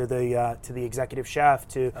ownership to the executive chef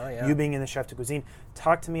to you being in the chef to cuisine.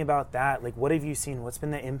 Talk to me about that. Like, what have you seen? What's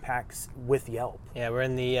been the impacts with Yelp? Yeah, we're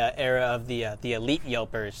in the era of the elite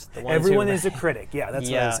Yelpers. The ones Everyone is a critic. Yeah, that's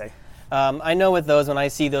what I say. I know with those, when I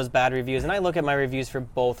see those bad reviews, and I look at my reviews for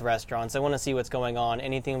both restaurants, I want to see what's going on,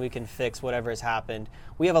 anything we can fix, whatever has happened.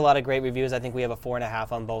 We have a lot of great reviews. I think we have a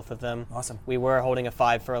 4.5 on both of them. Awesome. We were holding a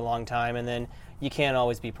 5 for a long time, and then you can't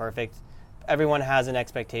always be perfect. Everyone has an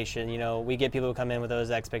expectation. You know, we get people who come in with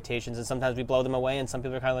those expectations, and sometimes we blow them away, and some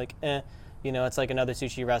people are kind of like, eh. You know, it's like another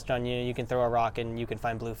sushi restaurant. You can throw a rock and you can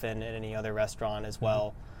find bluefin at any other restaurant as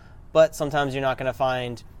well. But sometimes you're not going to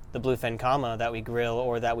find the bluefin kama that we grill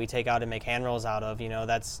or that we take out and make hand rolls out of. You know,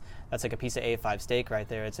 that's like a piece of A5 steak right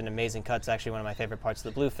there. It's an amazing cut. It's actually one of my favorite parts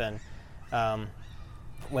of the bluefin.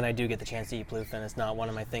 When I do get the chance to eat bluefin, it's not one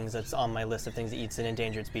of my things that's on my list of things to eat. It's an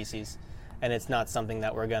endangered species, and it's not something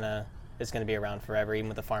that it's gonna be around forever, even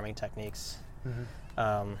with the farming techniques.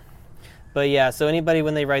 But yeah, so anybody,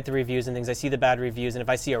 when they write the reviews and things, I see the bad reviews, and if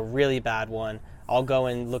I see a really bad one, I'll go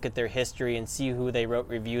and look at their history and see who they wrote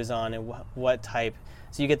reviews on and what type.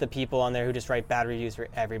 So you get the people on there who just write bad reviews for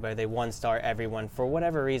everybody. They 1-star everyone for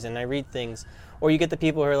whatever reason. I read things. Or you get the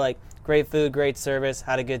people who are like, great food, great service,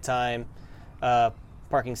 had a good time,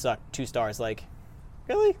 parking sucked, 2 stars. Like,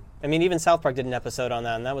 really? I mean, even South Park did an episode on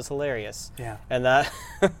that, and that was hilarious. Yeah. And that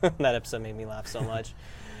that episode made me laugh so much.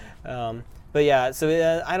 But yeah,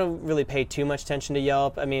 so I don't really pay too much attention to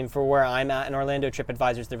Yelp. I mean, for where I'm at in Orlando,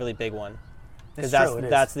 TripAdvisor is the really big one. Because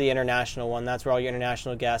that's the international one. That's where all your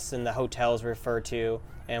international guests and the hotels refer to.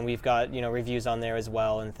 And we've got, reviews on there as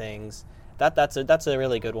well and things. That's a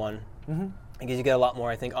really good one. Because you get a lot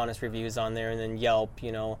more, I think, honest reviews on there. And then Yelp,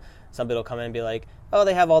 somebody will come in and be like, oh,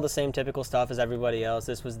 they have all the same typical stuff as everybody else.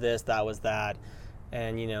 This was this, that was that.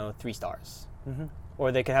 And, 3 stars.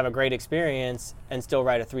 Or they could have a great experience and still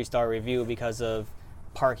write a 3-star review because of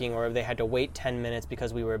parking, or if they had to wait 10 minutes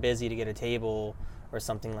because we were busy to get a table or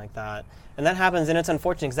something like that. And that happens, and it's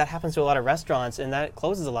unfortunate because that happens to a lot of restaurants, and that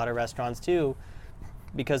closes a lot of restaurants too,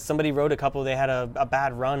 because somebody wrote they had a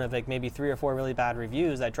bad run of like maybe 3 or 4 really bad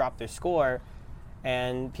reviews that dropped their score,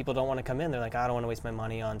 and people don't want to come in. They're like, I don't want to waste my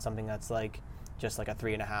money on something that's like just like a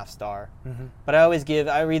 3.5 star. But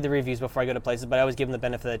I read the reviews before I go to places, but I always give them the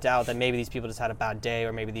benefit of the doubt that maybe these people just had a bad day,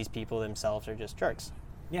 or maybe these people themselves are just jerks.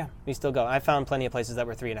 Yeah. We still go. I found plenty of places that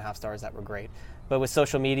were 3.5 stars that were great. But with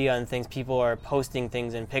social media and things, people are posting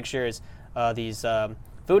things in pictures, these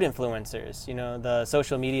food influencers, the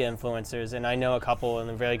social media influencers, and I know a couple and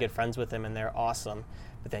I'm very good friends with them and they're awesome.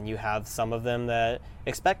 But then you have some of them that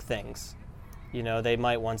expect things. They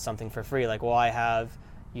might want something for free, like, well, I have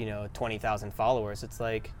 20,000 followers. It's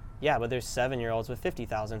like, yeah, but there's 7-year-olds with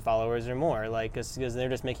 50,000 followers or more, like, because they're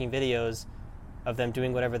just making videos of them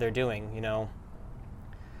doing whatever they're doing,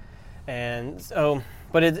 And so,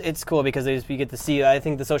 but it's cool because we get to see. I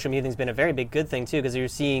think the social media thing's been a very big good thing too, because we're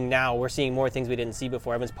seeing more things we didn't see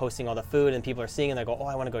before. Everyone's posting all the food, and people are seeing, and they go, oh,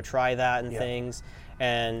 I want to go try that and things.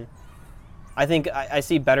 And I think I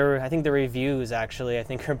see better. I think the reviews actually,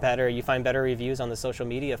 are better. You find better reviews on the social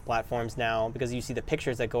media platforms now because you see the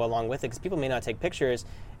pictures that go along with it. Because people may not take pictures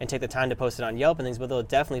and take the time to post it on Yelp and things, but they'll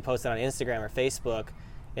definitely post it on Instagram or Facebook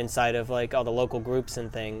inside of like all the local groups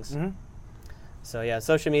and things. So yeah,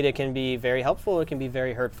 social media can be very helpful. It can be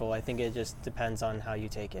very hurtful. I think it just depends on how you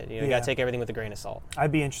take it. You got to take everything with a grain of salt.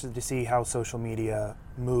 I'd be interested to see how social media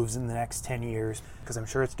moves in the next 10 years because I'm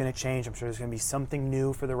sure it's going to change. I'm sure there's going to be something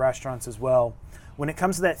new for the restaurants as well. When it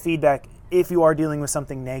comes to that feedback, if you are dealing with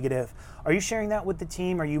something negative, are you sharing that with the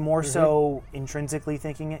team? Are you more so intrinsically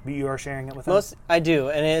thinking it, but you are sharing it with them? I do,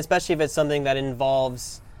 and especially if it's something that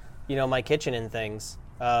involves, my kitchen and things.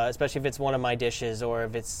 Especially if it's one of my dishes or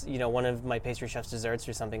if it's one of my pastry chef's desserts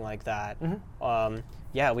or something like that.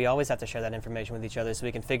 We always have to share that information with each other so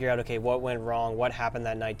we can figure out, okay, what went wrong, what happened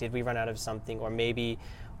that night, did we run out of something, or maybe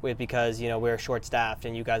because we're short-staffed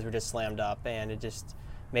and you guys were just slammed up and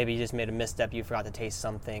maybe you just made a misstep, you forgot to taste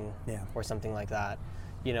something or something like that.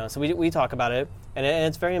 So we talk about it, and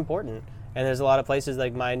it's very important. And there's a lot of places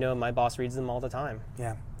like I know my boss reads them all the time.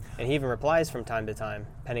 Yeah. And he even replies from time to time,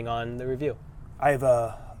 depending on the review. I have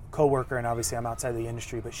a coworker, and obviously I'm outside the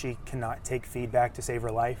industry, but she cannot take feedback to save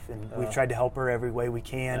her life, and we've tried to help her every way we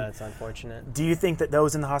can. Yeah, it's unfortunate. Do you think that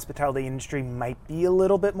those in the hospitality industry might be a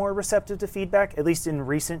little bit more receptive to feedback? At least in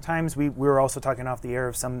recent times, we were also talking off the air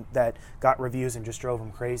of some that got reviews and just drove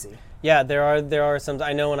them crazy. Yeah, there are some.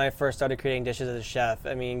 I know when I first started creating dishes as a chef,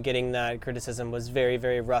 I mean, getting that criticism was very,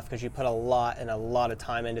 very rough because you put a lot of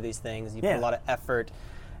time into these things. You put a lot of effort,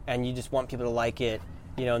 and you just want people to like it.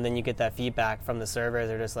 And then you get that feedback from the servers.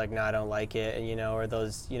 They're just like, no, I don't like it, and or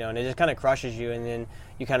those, and it just kind of crushes you. And then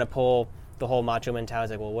you kind of pull the whole macho mentality.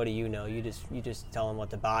 It's like, well, what do you know? You just tell them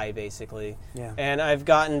what to buy, basically. Yeah. And I've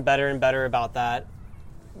gotten better and better about that,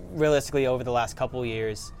 realistically, over the last couple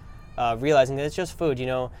years, realizing that it's just food,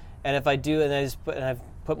 And if I do, and I've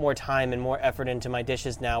put more time and more effort into my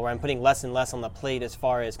dishes now, where I'm putting less and less on the plate as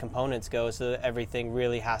far as components go, so that everything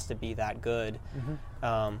really has to be that good.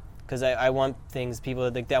 Because I want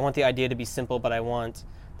I want the idea to be simple, but I want,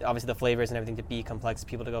 obviously, the flavors and everything to be complex.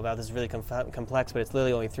 People to go, wow, this is really complex, but it's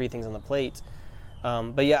literally only 3 things on the plate.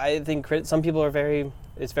 But yeah, I think some people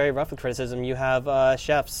it's very rough with criticism. You have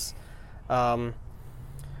chefs that,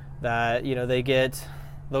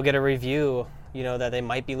 they'll get a review, that they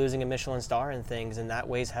might be losing a Michelin star and things, and that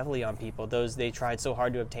weighs heavily on people. They tried so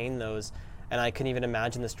hard to obtain those, and I couldn't even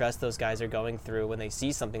imagine the stress those guys are going through when they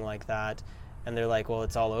see something like that. And they're like, well,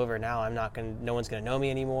 it's all over now. No one's going to know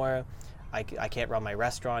me anymore. I can't run my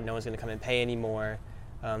restaurant. No one's going to come and pay anymore.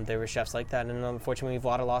 There were chefs like that. And unfortunately, we've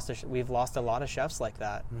lost a lot of chefs like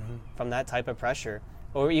that from that type of pressure.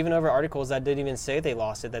 Or even over articles that didn't even say they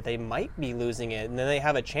lost it, that they might be losing it. And then they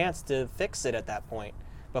have a chance to fix it at that point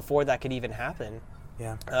before that could even happen.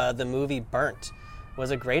 Yeah. The movie Burnt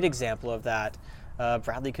was a great example of that.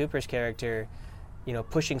 Bradley Cooper's character,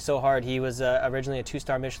 pushing so hard. He was originally a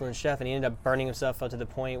 2-star Michelin chef, and he ended up burning himself up to the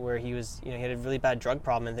point where he was, he had a really bad drug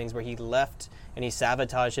problem and things, where he left and he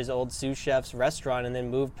sabotaged his old sous chef's restaurant and then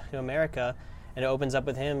moved to America. And it opens up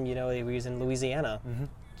with him, he was in Louisiana,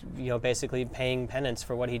 basically paying penance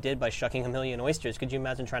for what he did by shucking 1 million oysters. Could you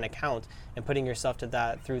imagine trying to count and putting yourself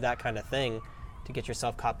through that kind of thing to get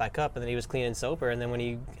yourself caught back up? And then he was clean and sober. And then when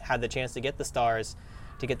he had the chance to get the stars,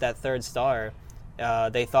 to get that 3rd star,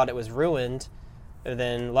 they thought it was ruined.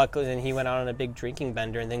 Then luckily, he went out on a big drinking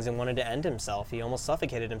bender and things and wanted to end himself. He almost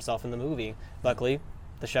suffocated himself in the movie. Luckily,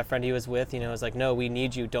 the chef friend he was with, was like, no, we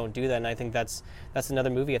need you, don't do that. And I think that's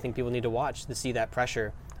another movie I think people need to watch to see that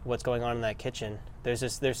pressure, what's going on in that kitchen.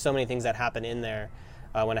 There's so many things that happen in there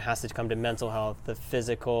when it has to come to mental health, the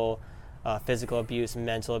physical abuse,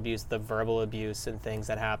 mental abuse, the verbal abuse and things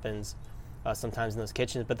that happens sometimes in those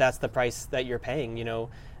kitchens. But that's the price that you're paying,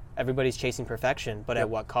 Everybody's chasing perfection, but at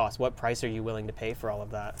what cost? What price are you willing to pay for all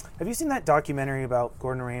of that? Have you seen that documentary about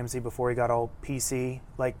Gordon Ramsay before he got all PC?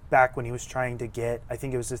 Like back when he was trying to get, I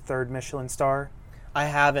think it was his 3rd Michelin star? I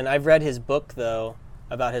haven't. I've read his book, though,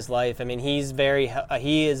 about his life. I mean, he is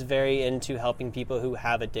very into helping people who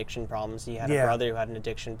have addiction problems. He had a brother who had an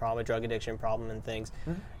addiction problem, a drug addiction problem and things.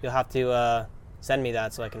 You'll have to send me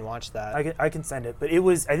that so I can watch that. I can send it, but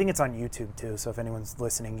I think it's on YouTube too, so if anyone's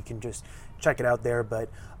listening, you can just check it out there. But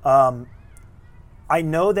I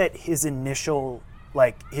know that his initial,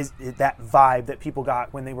 that vibe that people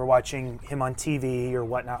got when they were watching him on TV or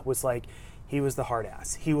whatnot was like, he was the hard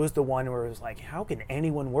ass. He was the one where it was like, how can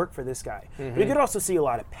anyone work for this guy? But you could also see a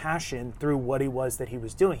lot of passion through what he was that he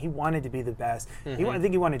was doing. He wanted to be the best. I think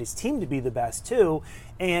he wanted his team to be the best too.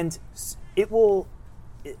 And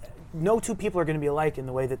no 2 people are going to be alike in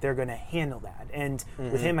the way that they're going to handle that. And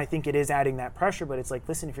with him, I think it is adding that pressure, but it's like,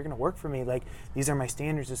 listen, if you're going to work for me, these are my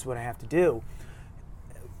standards, this is what I have to do.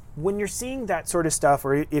 When you're seeing that sort of stuff,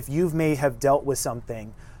 or if you may have dealt with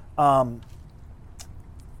something, how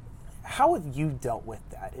have you dealt with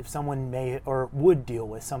that? If someone may or would deal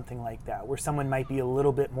with something like that, where someone might be a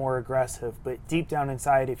little bit more aggressive, but deep down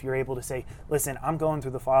inside, if you're able to say, listen, I'm going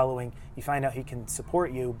through the following, you find out he can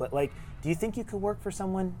support you, but do you think you could work for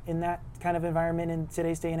someone in that kind of environment in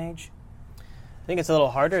today's day and age? I think it's a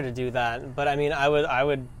little harder to do that, but I mean, I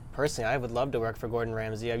would personally, I would love to work for Gordon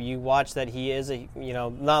Ramsay. You watch that he is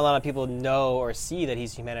not a lot of people know or see that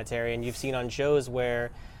he's humanitarian. You've seen on shows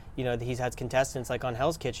where, he's had contestants like on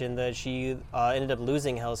Hell's Kitchen that she ended up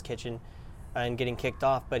losing Hell's Kitchen and getting kicked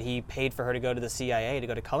off, but he paid for her to go to the CIA, to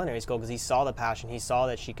go to culinary school, because he saw the passion. He saw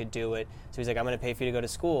that she could do it. So he's like, I'm going to pay for you to go to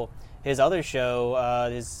school. His other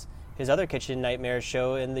show, his other Kitchen Nightmares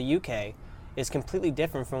show in the UK is completely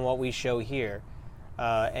different from what we show here.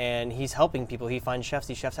 And he's helping people. He finds chefs.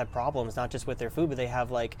 These chefs have problems, not just with their food, but they have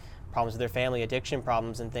problems with their family, addiction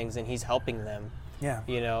problems and things, and he's helping them. Yeah.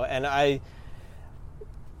 And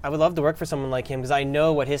I would love to work for someone like him because I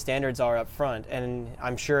know what his standards are up front, and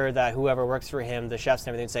I'm sure that whoever works for him, the chefs and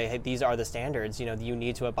everything, say, hey, these are the standards. You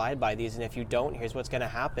need to abide by these, and if you don't, here's what's going to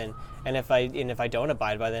happen. And if I don't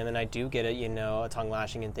abide by them, and I do get a tongue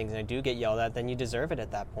lashing and things, and I do get yelled at, then you deserve it at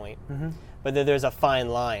that point. Mm-hmm. But there's a fine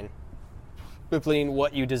line between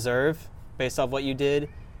what you deserve based off what you did,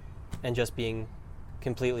 and just being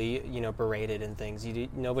completely berated and things.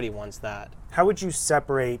 Nobody wants that. How would you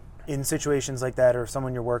separate? In situations like that, or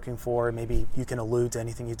someone you're working for, maybe you can allude to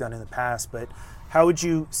anything you've done in the past, but how would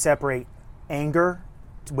you separate anger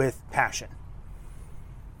with passion?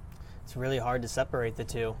 It's really hard to separate the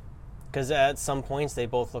two because at some points they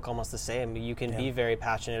both look almost the same. You can be very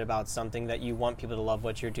passionate about something that you want people to love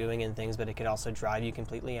what you're doing and things, but it could also drive you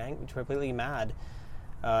completely mad.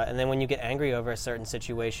 And then when you get angry over a certain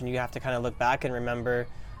situation, you have to kind of look back and remember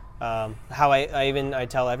how I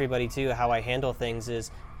tell everybody too, how I handle things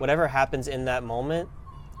is whatever happens in that moment,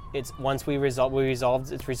 it's once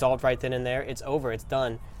it's resolved right then and there, it's over, it's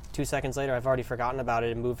done. 2 seconds later, I've already forgotten about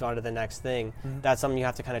it and moved on to the next thing. Mm-hmm. That's something you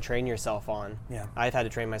have to kind of train yourself on. Yeah. I've had to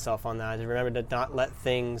train myself on that. To remember to not let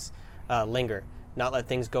things linger, not let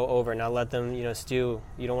things go over, not let them, stew.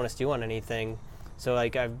 You don't want to stew on anything. So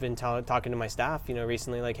like I've been talking to my staff,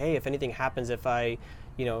 recently, like, hey, if anything happens, if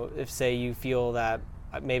say you feel that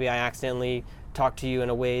maybe I accidentally talked to you in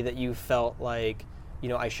a way that you felt like,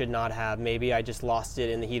 I should not have. Maybe I just lost it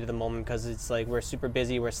in the heat of the moment because it's like we're super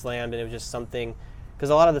busy, we're slammed, and it was just something. Because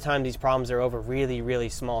a lot of the time these problems are over really, really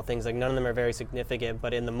small things. Like none of them are very significant,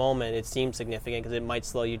 but in the moment it seems significant because it might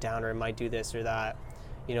slow you down or it might do this or that.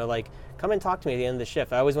 Like come and talk to me at the end of the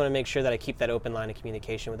shift. I always want to make sure that I keep that open line of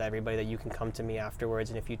communication with everybody, that you can come to me afterwards,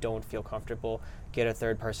 and if you don't feel comfortable, get a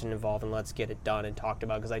third person involved and let's get it done and talked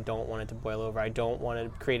about, because I don't want it to boil over. I don't want to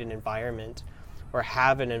create an environment or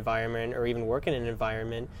have an environment or even work in an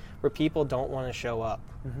environment where people don't want to show up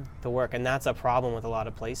to work. And that's a problem with a lot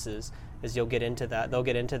of places, is they'll get into that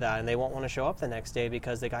and they won't want to show up the next day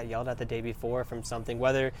because they got yelled at the day before from something,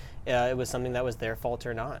 whether it was something that was their fault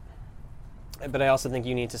or not. But I also think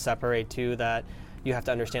you need to separate too, that you have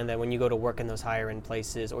to understand that when you go to work in those higher end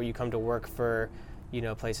places, or you come to work for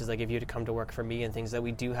places like if you to come to work for me and things, that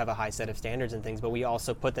we do have a high set of standards and things, but we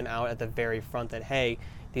also put them out at the very front that, hey,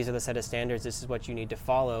 these are the set of standards, this is what you need to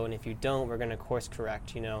follow, and if you don't, we're going to course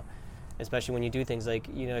correct, especially when you do things like,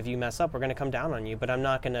 if you mess up, we're going to come down on you, but I'm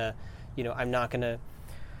not going to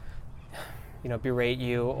berate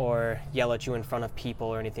you or yell at you in front of people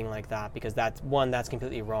or anything like that, because that's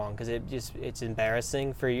completely wrong, because it's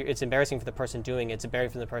embarrassing for you. It's embarrassing for the person doing it. It's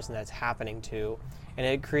embarrassing for the person that's happening to, and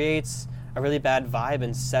it creates a really bad vibe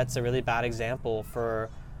and sets a really bad example for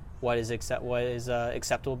what is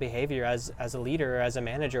acceptable behavior as a leader, or as a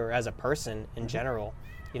manager, or as a person in general.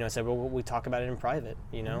 So we talk about it in private.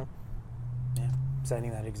 Yeah,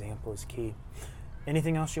 setting that example is key.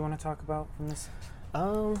 Anything else you want to talk about from this?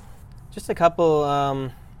 Just a couple.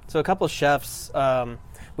 A couple chefs.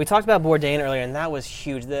 We talked about Bourdain earlier, and that was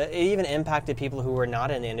huge. It even impacted people who were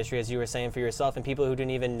not in the industry, as you were saying for yourself, and people who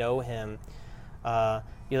didn't even know him.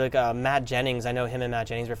 Matt Jennings. I know him and Matt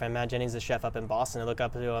Jennings were friends. Matt Jennings is a chef up in Boston. I look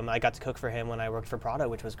up to him. I got to cook for him when I worked for Prado,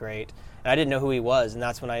 which was great. And I didn't know who he was, and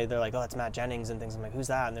that's when they're like, oh, that's Matt Jennings and things. I'm like, who's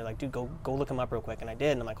that? And they're like, dude, go look him up real quick. And I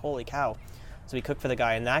did, and I'm like, holy cow. So we cooked for the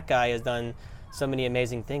guy, and that guy has done so many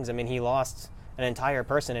amazing things. I mean, he lost an entire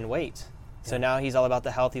person in weight. So now he's all about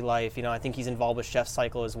the healthy life. I think he's involved with Chef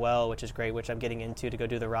Cycle as well, which is great, which I'm getting into to go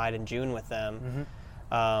do the ride in June with them.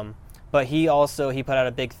 But he put out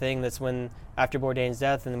a big thing that's when, after Bourdain's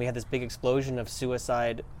death, and then we had this big explosion of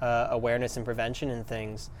suicide awareness and prevention and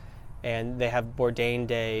things. And they have Bourdain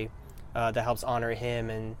Day that helps honor him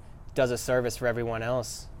and does a service for everyone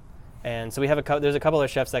else. And so there's a couple of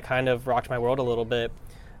chefs that kind of rocked my world a little bit.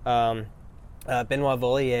 Benoit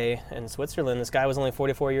Volier in Switzerland. This guy was only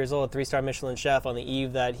 44 years old, 3-star Michelin chef, on the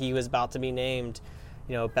eve that he was about to be named,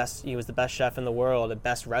 he was the best chef in the world, the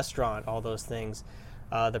best restaurant, all those things.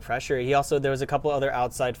 The pressure. There was a couple other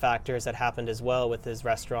outside factors that happened as well with his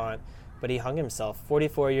restaurant, but he hung himself,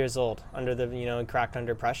 44 years old, cracked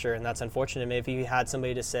under pressure, and that's unfortunate. Maybe if he had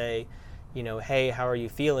somebody to say, hey, how are you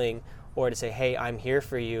feeling? Or to say, hey, I'm here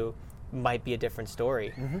for you, might be a different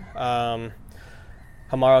story.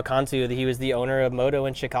 Hamaro Cantu, he was the owner of Moto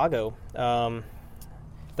in Chicago,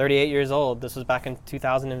 38 years old. This was back in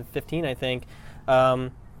 2015, I think.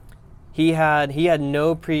 He had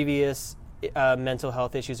no previous mental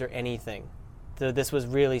health issues or anything. So this was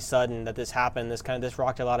really sudden that this happened. This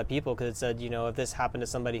rocked a lot of people, because it said, if this happened to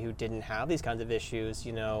somebody who didn't have these kinds of issues,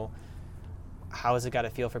 how has it got to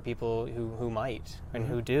feel for people who might and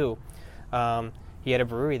who do? He had a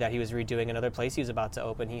brewery that he was redoing, another place he was about to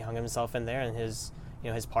open. He hung himself in there, and his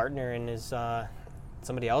his partner and his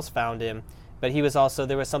somebody else found him. But he was also,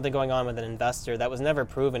 there was something going on with an investor that was never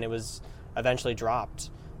proven. It was eventually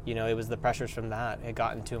dropped. It was the pressures from that had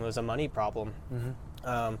gotten to him. It was a money problem.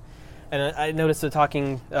 Mm-hmm. And I noticed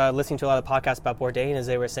listening to a lot of podcasts about Bourdain, as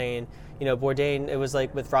they were saying, Bourdain, it was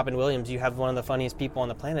like with Robin Williams, you have one of the funniest people on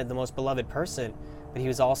the planet, the most beloved person, but he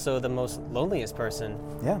was also the most loneliest person.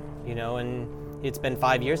 Yeah. And it's been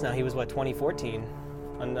 5 years now. He was, 2014?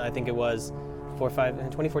 And I think it was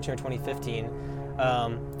 2014 or 2015.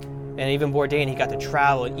 And even Bourdain, he got to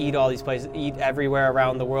travel and eat all these places, eat everywhere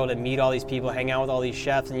around the world and meet all these people, hang out with all these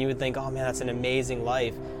chefs, and you would think, oh man, that's an amazing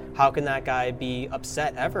life. How can that guy be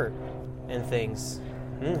upset ever in things?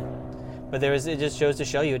 But it just shows to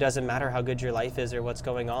show you it doesn't matter how good your life is or what's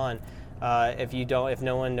going on if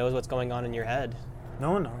no one knows what's going on in your head.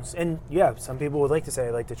 No one knows. And yeah, some people would like to say I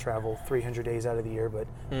like to travel 300 days out of the year, but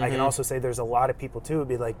I can also say there's a lot of people too who would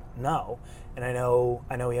be like, no. And I know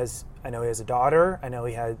he has a daughter. I know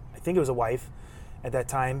I think it was a wife at that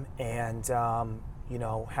time, and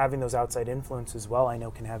having those outside influences as well, I know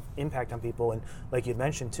can have impact on people. And like you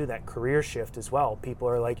mentioned too, that career shift as well. People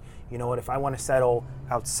are like, you know what, if I want to settle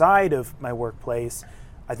outside of my workplace,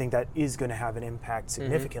 I think that is going to have an impact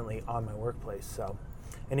significantly on my workplace. So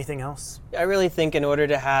anything else? I really think in order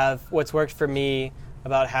to have what's worked for me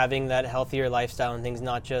about having that healthier lifestyle and things,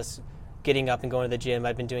 not just getting up and going to the gym.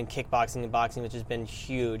 I've been doing kickboxing and boxing, which has been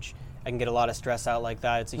huge. I can get a lot of stress out like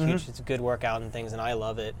that. It's it's a good workout and things, and I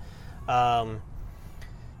love it.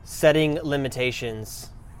 Setting limitations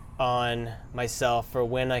on myself for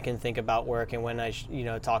when I can think about work and when I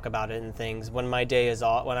talk about it and things. When my day is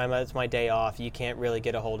off, it's my day off, you can't really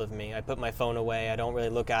get a hold of me. I put my phone away. I don't really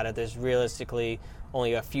look at it. There's realistically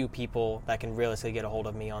only a few people that can realistically get a hold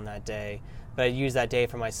of me on that day. But I use that day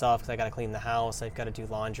for myself because I got to clean the house. I've got to do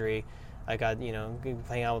laundry. I got,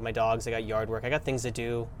 hang out with my dogs. I got yard work. I got things to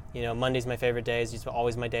do. Monday's my favorite day. It's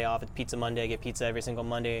always my day off. It's Pizza Monday. I get pizza every single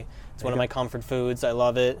Monday. It's one of my comfort foods. I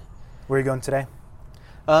love it. Where are you going today?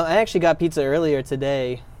 I actually got pizza earlier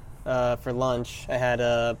today for lunch. I had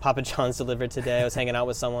Papa John's delivered today. I was hanging out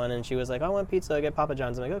with someone, and she was like, I want pizza. I get Papa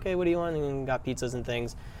John's. I'm like, okay, what do you want? And got pizzas and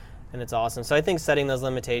things, and it's awesome. So I think setting those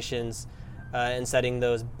limitations and setting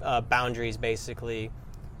those boundaries basically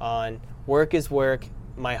on work is work,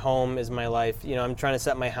 my home is my life. I'm trying to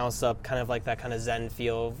set my house up kind of like that kind of Zen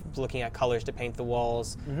feel, looking at colors to paint the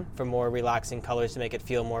walls for more relaxing colors to make it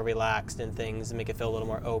feel more relaxed and things, and make it feel a little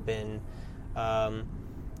more open. I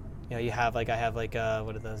have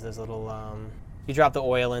what are those little, you drop the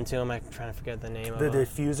oil into them. I'm trying to forget the name of them. The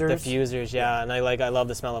diffusers? Diffusers, yeah. And I love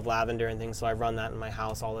the smell of lavender and things, so I run that in my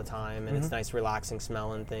house all the time, and it's nice relaxing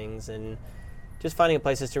smell and things, and just finding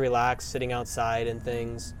places to relax, sitting outside and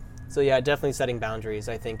things. So yeah, definitely setting boundaries,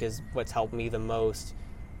 I think, is what's helped me the most,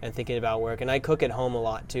 and thinking about work. And I cook at home a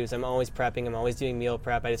lot too, so I'm always prepping. I'm always doing meal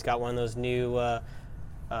prep. I just got one of those new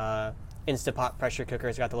Instapot pressure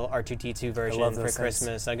cookers. Got the little R2D2 version for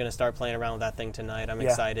Christmas. I'm going to start playing around with that thing tonight. I'm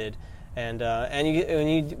excited. And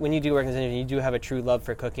when you do work in this industry, you do have a true love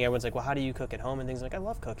for cooking. Everyone's like, well, how do you cook at home and things? I'm like, I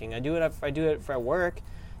love cooking. I do it for work.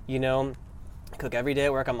 I cook every day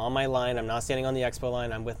at work. I'm on my line. I'm not standing on the expo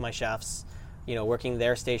line. I'm with my chefs, working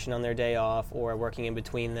their station on their day off or working in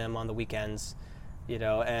between them on the weekends,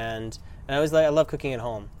 and I love cooking at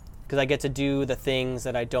home because I get to do the things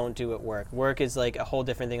that I don't do at work. Work is like a whole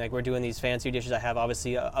different thing. Like we're doing these fancy dishes. I have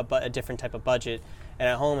obviously a different type of budget, and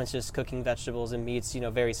at home it's just cooking vegetables and meats,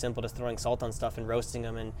 very simple, just throwing salt on stuff and roasting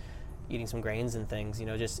them and eating some grains and things,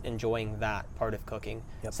 just enjoying that part of cooking.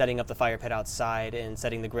 Yep. Setting up the fire pit outside and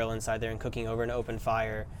setting the grill inside there and cooking over an open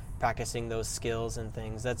fire, practicing those skills and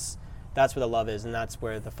things. That's where the love is, and that's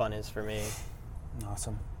where the fun is for me.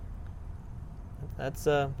 Awesome.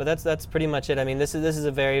 That's pretty much it. I mean, this is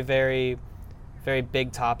a very, very, very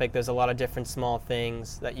big topic. There's a lot of different small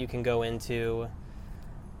things that you can go into,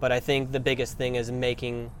 but I think the biggest thing is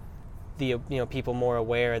making the people more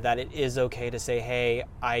aware that it is okay to say, hey,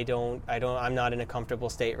 I'm not in a comfortable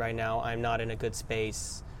state right now. I'm not in a good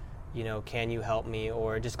space. Can you help me?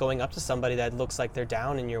 Or just going up to somebody that looks like they're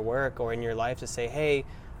down in your work or in your life to say, hey,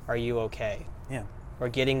 are you okay? Yeah. Or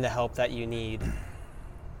getting the help that you need.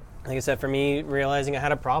 Like I said, for me, realizing I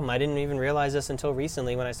had a problem, I didn't even realize this until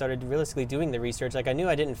recently when I started realistically doing the research. Like I knew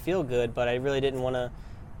I didn't feel good, but I really didn't want to,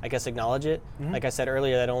 acknowledge it. Mm-hmm. Like I said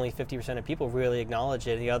earlier, that only 50% of people really acknowledge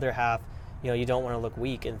it. The other half, you don't want to look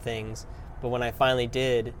weak and things. But when I finally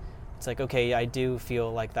did, it's like, okay, I do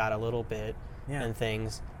feel like that a little bit and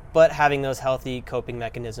things. But having those healthy coping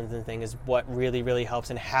mechanisms and things is what really, really helps.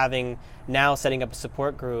 And setting up a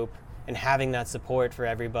support group and having that support for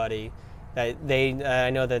everybody I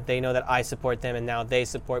know that they know that I support them, and now they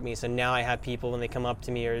support me. So now I have people when they come up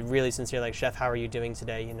to me are really sincere, like, Chef, how are you doing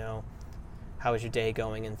today? You know, how is your day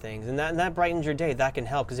going and things, and that brightens your day. That can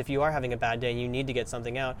help, because if you are having a bad day and you need to get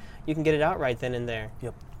something out, you can get it out right then and there.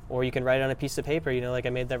 Yep. Or you can write it on a piece of paper. You know, like I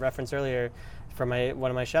made that reference earlier from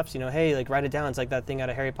one of my chefs. You know, hey, like, write it down. It's like that thing out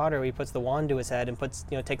of Harry Potter where he puts the wand to his head and puts,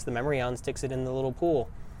 you know, takes the memory out and sticks it in the little pool,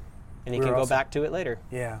 and he can go back to it later.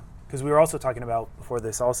 Yeah, because we were also talking about before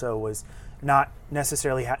this also was not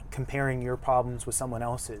necessarily comparing your problems with someone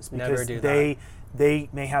else's, because Never do that. they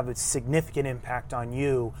may have a significant impact on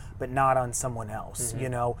you, but not on someone else. You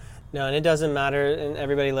know. No, and it doesn't matter. And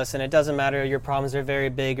everybody, listen. It doesn't matter. Your problems are very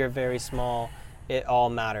big or very small. It all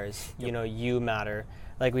matters. Yep. You know, you matter.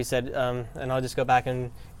 Like we said, and I'll just go back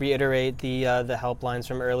and reiterate the helplines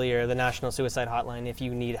from earlier. The National Suicide Hotline. If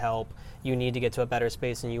you need help, you need to get to a better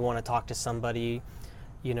space, and you want to talk to somebody,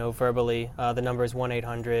 you know, verbally, the number is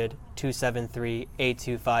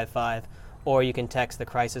 1-800-273-8255, or you can text the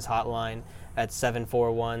crisis hotline at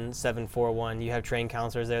 741-741. You have trained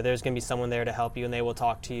counselors there. There's going to be someone there to help you, and they will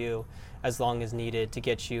talk to you as long as needed to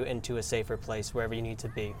get you into a safer place wherever you need to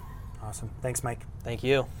be. Awesome. Thanks, Mike. Thank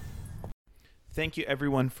you. Thank you,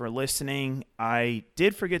 everyone, for listening. I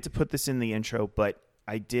did forget to put this in the intro, but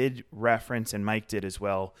I did reference, and Mike did as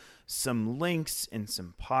well, some links and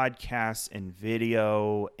some podcasts and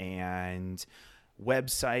video and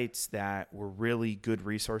websites that were really good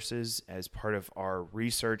resources as part of our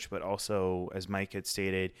research, but also, as Mike had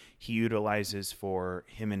stated, he utilizes for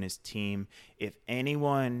him and his team. If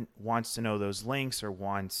anyone wants to know those links or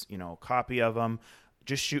wants, you know, a copy of them,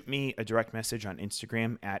 just shoot me a direct message on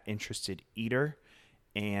Instagram at InterestedEater.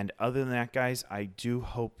 And other than that, guys, I do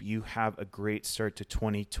hope you have a great start to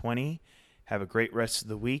 2020. Have a great rest of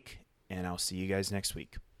the week, and I'll see you guys next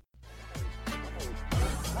week.